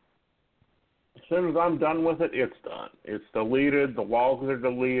 as soon as I'm done with it, it's done. It's deleted. The logs are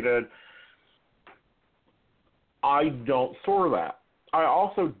deleted. I don't store that. I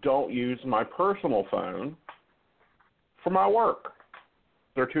also don't use my personal phone for my work.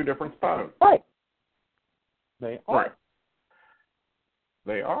 They're two different phones. Right. They are. Right.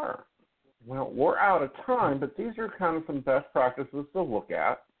 They are. Well, we're out of time, but these are kind of some best practices to look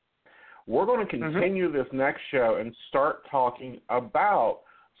at. We're going to continue this next show and start talking about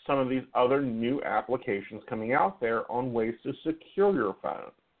some of these other new applications coming out there on ways to secure your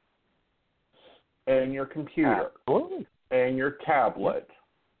phone and your computer and your tablet,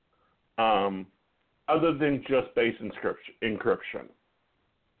 other than just base encryption.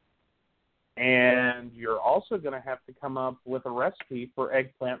 And you're also going to have to come up with a recipe for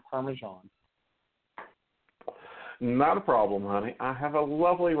eggplant parmesan. Not a problem, honey. I have a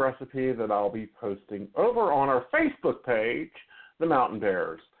lovely recipe that I'll be posting over on our Facebook page, The Mountain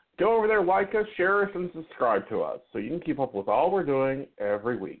Bears. Go over there, like us, share us, and subscribe to us so you can keep up with all we're doing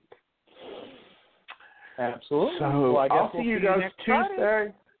every week. Absolutely. So I guess I'll see you guys Tuesday.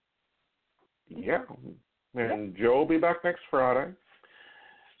 Friday. Yeah. And Joe will be back next Friday.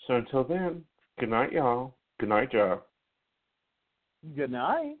 So until then, good night, y'all. Good night, Joe. Good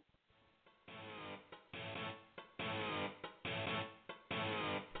night.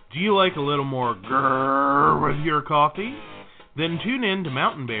 Do you like a little more grrr with your coffee? Then tune in to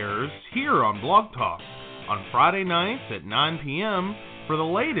Mountain Bears here on Blog Talk on Friday nights at 9 p.m. for the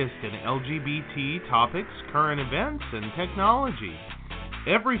latest in LGBT topics, current events, and technology.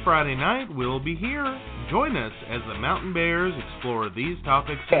 Every Friday night we'll be here. Join us as the Mountain Bears explore these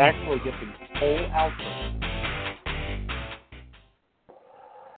topics. Actually get the whole outfit.